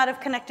might not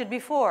have connected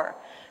before.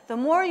 The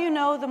more you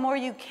know, the more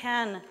you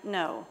can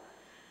know.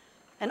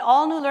 And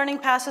all new learning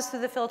passes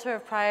through the filter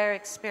of prior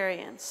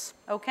experience,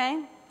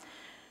 okay?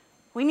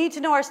 We need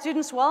to know our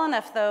students well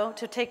enough, though,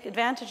 to take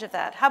advantage of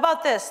that. How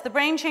about this? The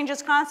brain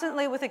changes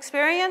constantly with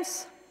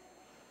experience.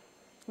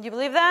 Do you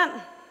believe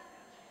that?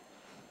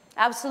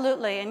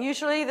 Absolutely, and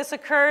usually this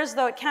occurs,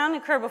 though it can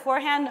occur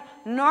beforehand,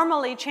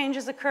 normally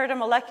changes occur at a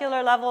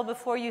molecular level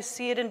before you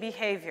see it in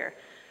behavior.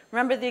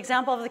 Remember the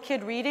example of the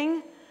kid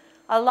reading?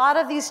 A lot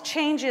of these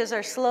changes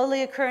are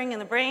slowly occurring in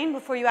the brain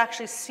before you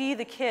actually see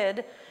the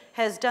kid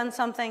has done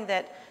something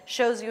that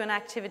shows you an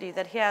activity,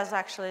 that he has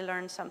actually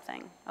learned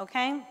something,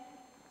 okay?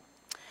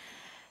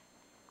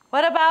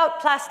 What about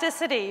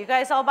plasticity? You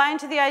guys all buy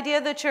into the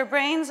idea that your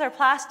brains are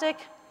plastic?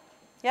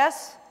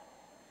 Yes?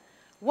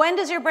 When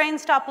does your brain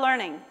stop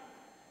learning?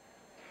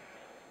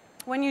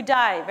 When you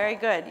die. Very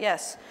good,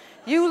 yes.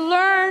 You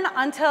learn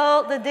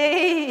until the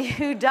day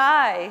you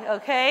die,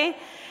 okay?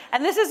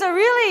 And this is a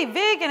really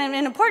big and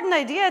an important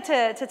idea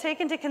to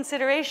take into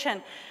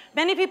consideration.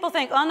 Many people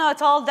think, oh no,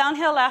 it's all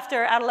downhill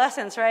after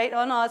adolescence, right?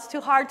 Oh no, it's too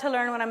hard to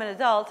learn when I'm an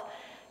adult.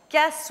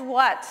 Guess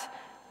what?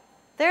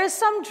 There's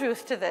some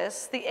truth to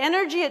this. The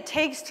energy it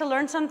takes to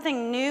learn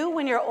something new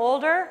when you're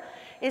older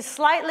is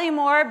slightly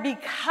more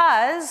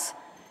because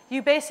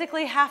you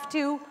basically have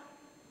to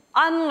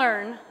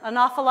unlearn an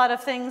awful lot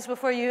of things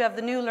before you have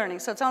the new learning.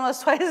 So it's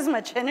almost twice as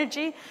much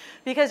energy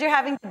because you're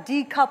having to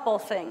decouple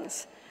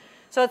things.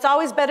 So it's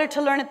always better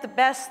to learn it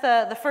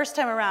the first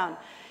time around.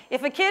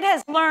 If a kid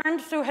has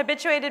learned through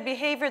habituated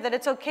behavior that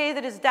it's okay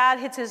that his dad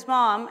hits his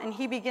mom and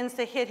he begins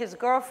to hit his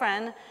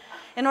girlfriend,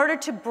 in order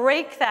to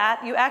break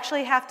that, you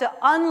actually have to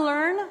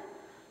unlearn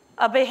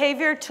a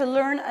behavior to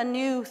learn a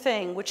new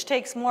thing, which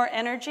takes more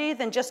energy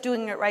than just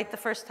doing it right the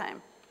first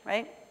time,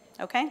 right?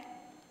 Okay?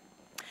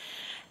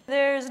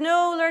 There's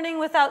no learning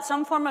without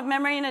some form of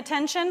memory and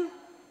attention.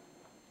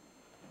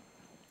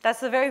 That's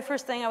the very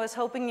first thing I was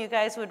hoping you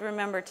guys would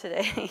remember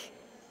today.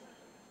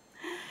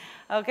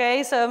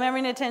 Okay, so memory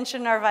and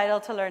attention are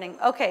vital to learning.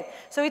 Okay,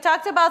 so we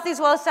talked about these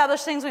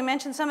well-established things. We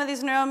mentioned some of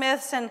these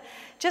neuromyths, and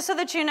just so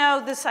that you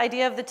know, this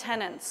idea of the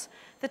tenets.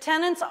 The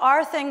tenets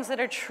are things that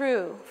are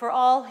true for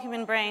all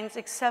human brains,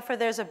 except for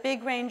there's a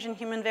big range in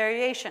human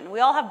variation. We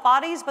all have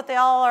bodies, but they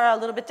all are a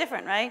little bit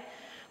different, right?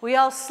 We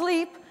all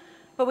sleep,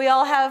 but we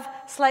all have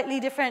slightly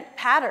different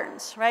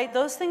patterns, right?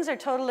 Those things are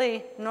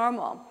totally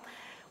normal.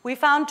 We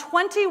found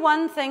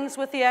 21 things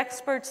with the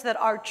experts that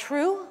are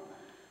true,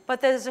 but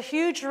there's a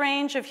huge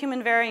range of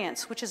human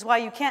variance, which is why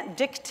you can't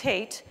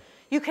dictate.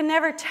 You can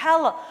never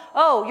tell,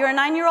 oh, you're a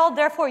 9-year-old,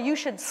 therefore you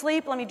should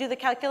sleep, let me do the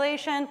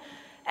calculation,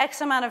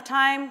 X amount of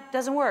time.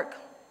 Doesn't work.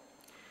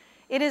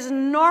 It is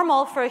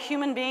normal for a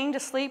human being to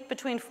sleep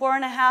between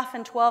 4.5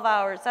 and 12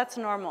 hours. That's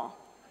normal.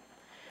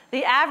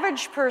 The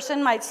average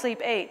person might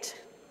sleep 8.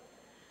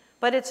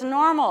 But it's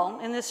normal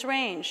in this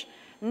range.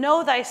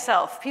 Know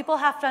thyself. People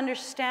have to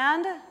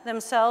understand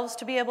themselves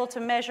to be able to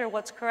measure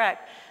what's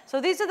correct. So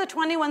these are the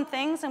 21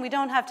 things, and we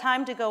don't have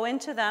time to go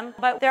into them.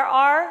 But there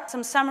are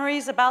some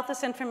summaries about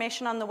this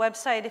information on the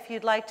website if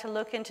you'd like to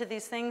look into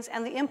these things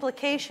and the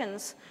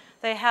implications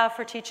they have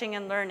for teaching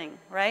and learning,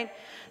 right?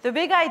 The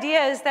big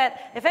idea is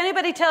that if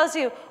anybody tells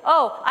you,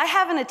 oh, I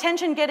have an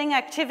attention-getting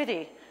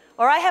activity,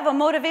 or I have a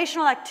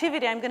motivational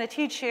activity I'm going to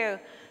teach you,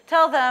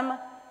 tell them,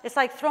 it's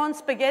like throwing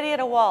spaghetti at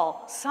a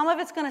wall. Some of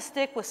it's going to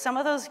stick with some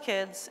of those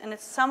kids, and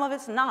some of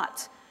it's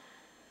not.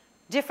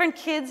 Different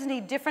kids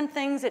need different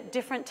things at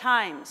different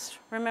times.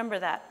 Remember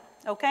that,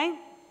 okay?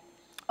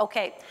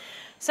 Okay,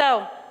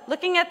 so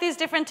looking at these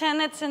different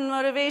tenets and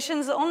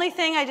motivations, the only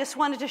thing I just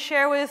wanted to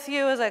share with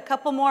you is a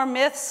couple more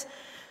myths.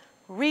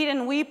 Read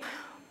and weep.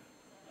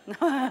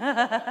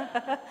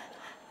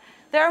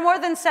 There are more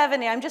than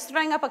 70. I'm just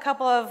throwing up a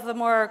couple of the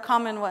more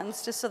common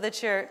ones just so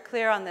that you're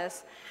clear on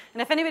this.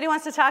 And if anybody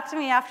wants to talk to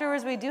me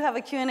afterwards, we do have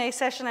a Q&A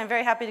session. I'm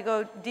very happy to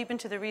go deep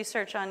into the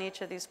research on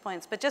each of these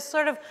points. But just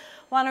sort of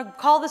want to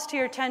call this to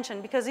your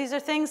attention, because these are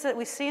things that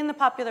we see in the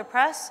popular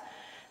press.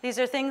 These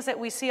are things that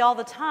we see all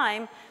the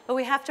time, but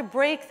we have to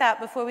break that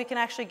before we can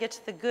actually get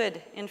to the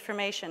good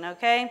information,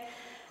 okay?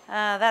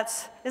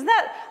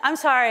 I'm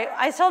sorry,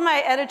 I told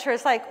my editor,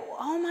 it's like,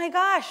 oh my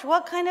gosh,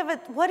 what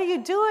are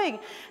you doing?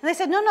 And they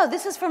said, no,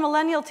 this is for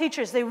millennial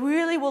teachers. They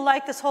really will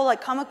like this whole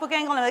like comic book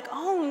angle. And I'm like,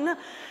 oh no,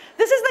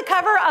 this is the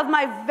cover of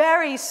my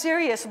very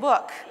serious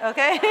book,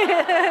 okay?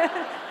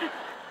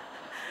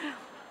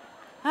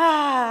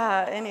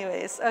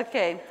 Anyways,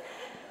 okay.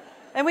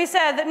 And we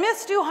said that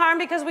myths do harm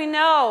because we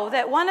know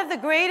that one of the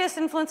greatest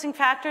influencing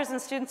factors in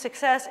student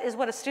success is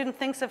what a student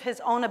thinks of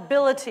his own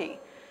ability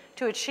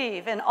to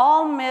achieve. And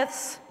all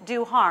myths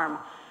do harm.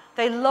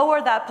 They lower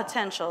that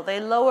potential. They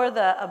lower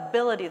the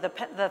ability,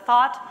 the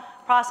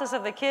thought process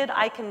of the kid,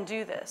 I can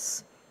do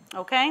this.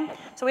 Okay?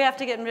 So we have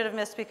to get rid of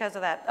myths because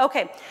of that.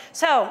 Okay,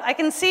 so I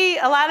can see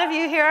a lot of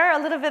you here, a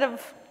little bit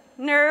of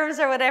nerves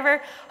or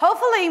whatever.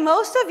 Hopefully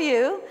most of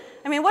you,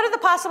 I mean, what are the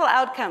possible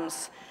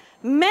outcomes?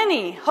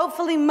 Many,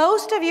 hopefully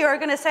most of you are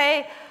going to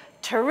say,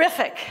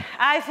 terrific.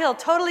 I feel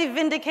totally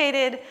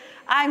vindicated.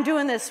 I'm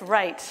doing this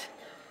right.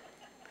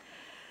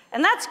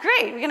 And that's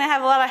great. We're going to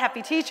have a lot of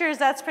happy teachers.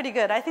 That's pretty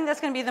good. I think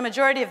that's going to be the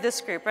majority of this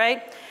group,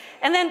 right?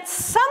 And then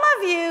some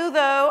of you,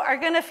 though, are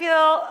going to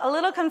feel a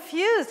little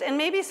confused. And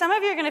maybe some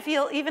of you are going to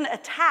feel even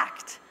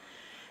attacked.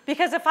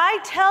 Because if I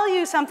tell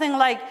you something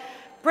like,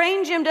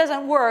 Brain Gym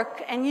doesn't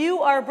work, and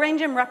you are a Brain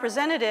Gym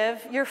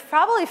representative, you're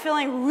probably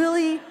feeling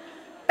really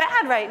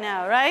bad right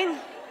now, right?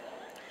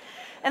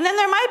 And then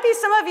there might be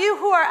some of you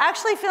who are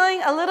actually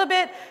feeling a little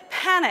bit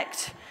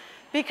panicked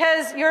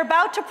because you're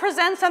about to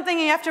present something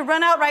and you have to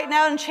run out right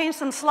now and change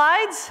some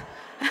slides.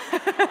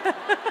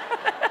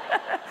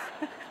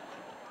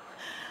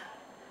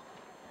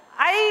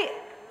 I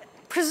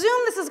presume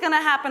this is going to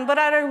happen, but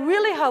what I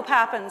really hope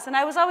happens, and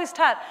I was always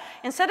taught,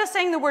 instead of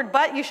saying the word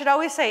but, you should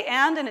always say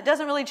and it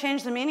doesn't really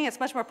change the meaning.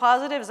 It's much more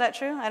positive. Is that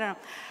true? I don't know.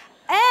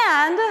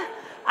 And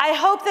I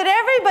hope that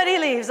everybody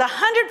leaves.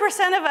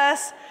 100% of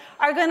us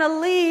are going to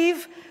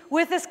leave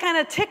with this kind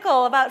of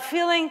tickle about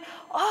feeling,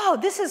 oh,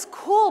 this is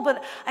cool,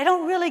 but I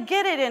don't really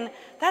get it. And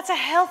that's a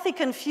healthy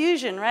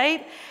confusion,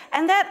 right?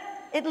 And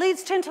that it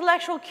leads to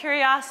intellectual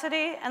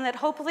curiosity, and that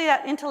hopefully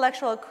that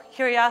intellectual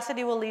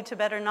curiosity will lead to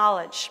better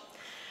knowledge.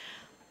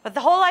 But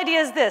the whole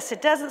idea is this: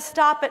 it doesn't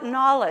stop at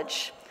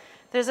knowledge.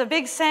 There's a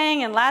big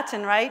saying in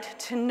Latin, right?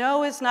 To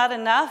know is not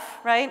enough,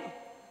 right?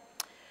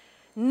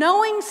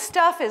 Knowing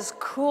stuff is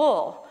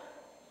cool,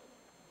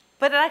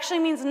 but it actually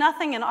means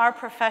nothing in our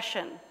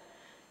profession.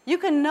 You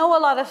can know a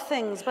lot of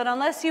things, but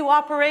unless you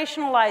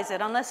operationalize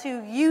it, unless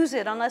you use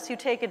it, unless you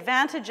take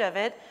advantage of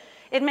it,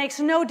 it makes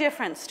no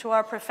difference to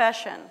our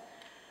profession.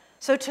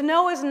 So to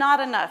know is not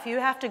enough. You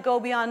have to go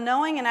beyond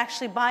knowing and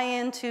actually buy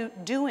into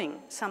doing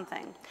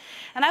something.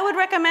 And I would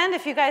recommend,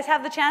 if you guys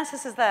have the chance,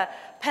 this is the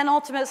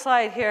penultimate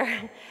slide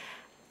here.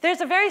 There's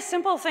a very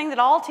simple thing that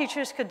all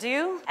teachers could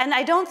do, and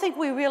I don't think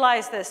we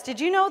realize this. Did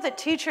you know that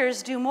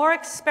teachers do more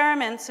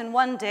experiments in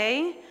one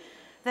day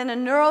than a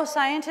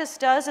neuroscientist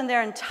does in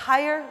their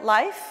entire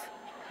life?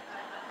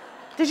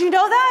 Did you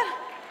know that?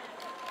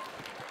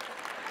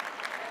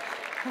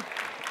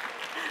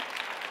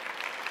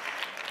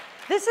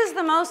 This is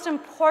the most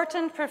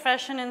important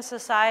profession in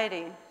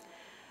society.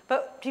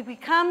 But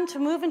to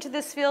move into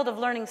this field of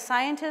learning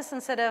scientists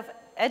instead of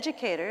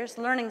educators,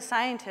 learning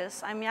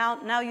scientists, I'm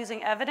now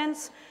using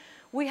evidence,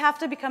 we have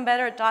to become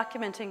better at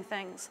documenting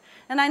things.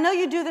 And I know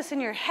you do this in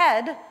your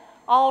head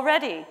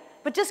already,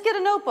 but just get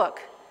a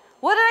notebook.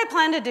 What did I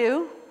plan to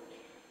do?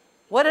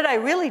 What did I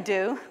really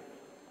do?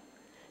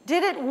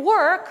 Did it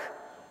work?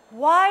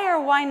 Why or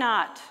why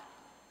not?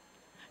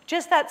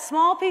 Just that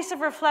small piece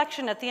of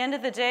reflection at the end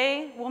of the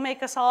day will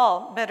make us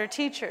all better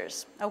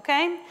teachers,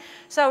 okay?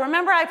 So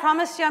remember, I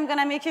promised you I'm going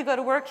to make you go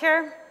to work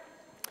here.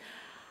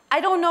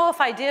 I don't know if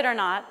I did or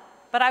not,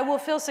 but I will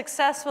feel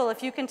successful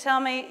if you can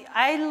tell me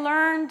I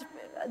learned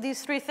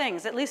these 3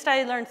 things. At least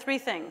I learned 3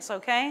 things,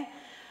 okay?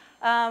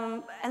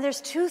 And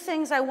there's 2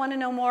 things I want to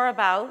know more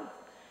about,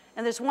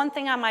 and there's 1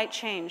 thing I might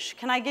change.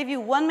 Can I give you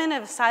 1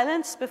 minute of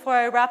silence before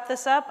I wrap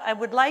this up? I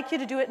would like you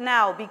to do it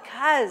now,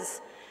 because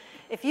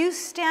if you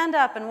stand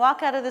up and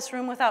walk out of this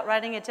room without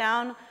writing it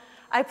down,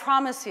 I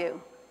promise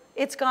you,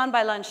 it's gone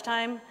by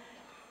lunchtime.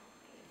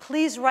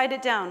 Please write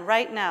it down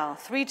right now.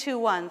 3, 2,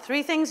 1.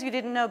 3 things you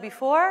didn't know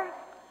before,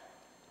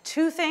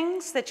 2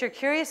 things that you're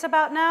curious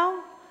about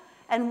now,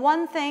 and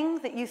 1 thing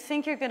that you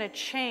think you're going to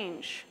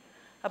change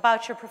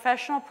about your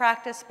professional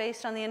practice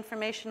based on the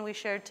information we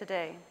shared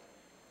today.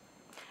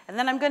 And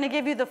then I'm going to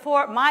give you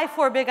my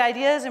 4 big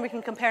ideas, and we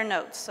can compare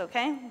notes,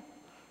 okay?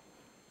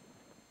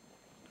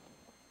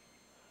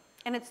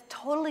 And it's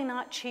totally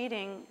not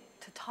cheating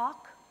to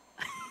talk.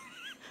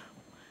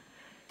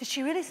 Did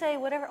she really say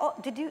whatever? Oh,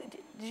 did you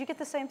get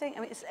the same thing?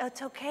 I mean,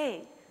 it's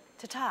okay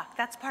to talk.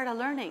 That's part of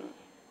learning.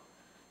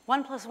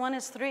 1 + 1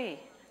 is 3.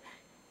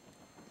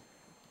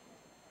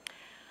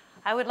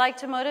 I would like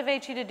to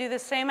motivate you to do the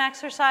same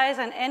exercise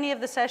on any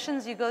of the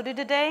sessions you go to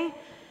today.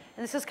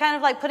 And this is kind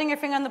of like putting your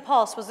finger on the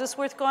pulse. Was this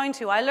worth going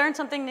to? I learned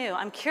something new.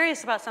 I'm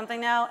curious about something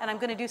now, and I'm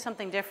going to do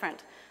something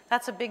different.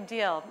 That's a big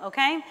deal,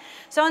 okay?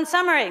 So in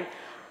summary,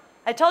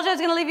 I told you I was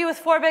going to leave you with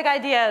 4 big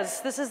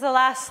ideas. This is the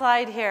last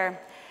slide here.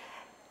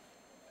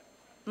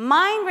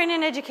 Mind, brain,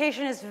 and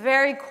education is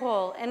very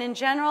cool, and in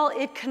general,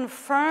 it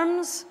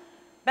confirms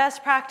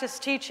best practice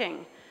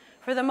teaching.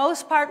 For the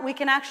most part, we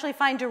can actually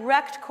find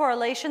direct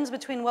correlations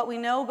between what we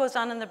know goes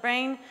on in the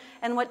brain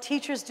and what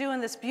teachers do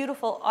in this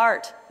beautiful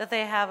art that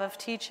they have of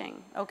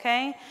teaching,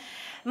 okay?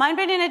 Mind,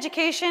 brain, and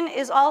education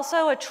is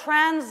also a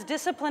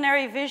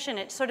transdisciplinary vision.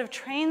 It sort of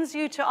trains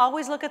you to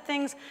always look at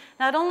things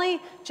not only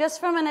just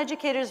from an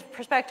educator's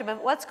perspective,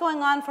 but what's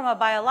going on from a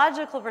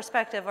biological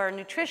perspective or a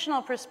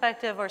nutritional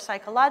perspective or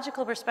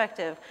psychological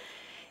perspective.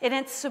 And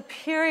it's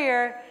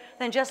superior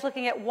than just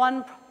looking at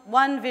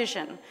one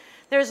vision.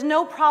 There's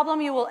no problem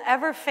you will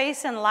ever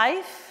face in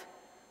life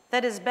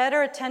that is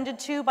better attended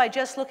to by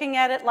just looking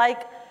at it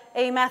like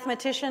a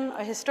mathematician,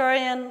 a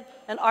historian,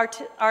 an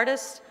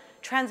artist.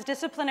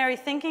 Transdisciplinary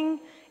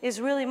thinking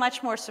is really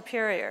much more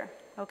superior,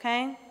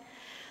 okay?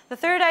 The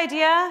third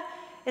idea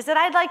is that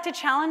I'd like to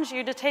challenge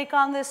you to take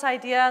on this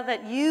idea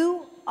that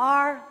you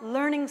are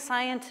learning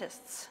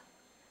scientists.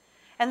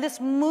 And this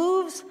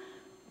moves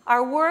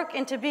our work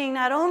into being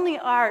not only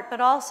art, but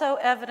also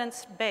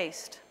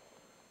evidence-based.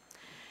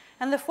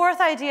 And the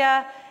fourth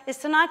idea is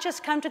to not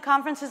just come to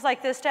conferences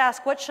like this to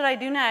ask, what should I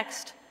do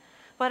next?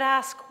 But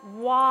ask,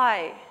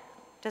 why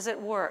does it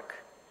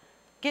work?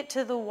 Get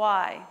to the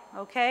why,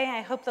 okay?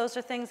 I hope those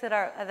are things that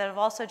have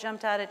also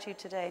jumped out at you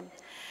today.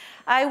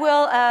 I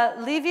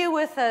will leave you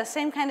with the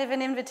same kind of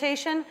an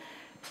invitation.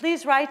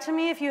 Please write to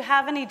me if you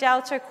have any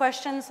doubts or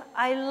questions.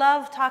 I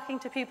love talking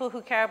to people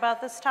who care about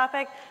this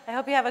topic. I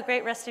hope you have a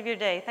great rest of your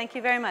day. Thank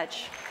you very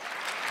much.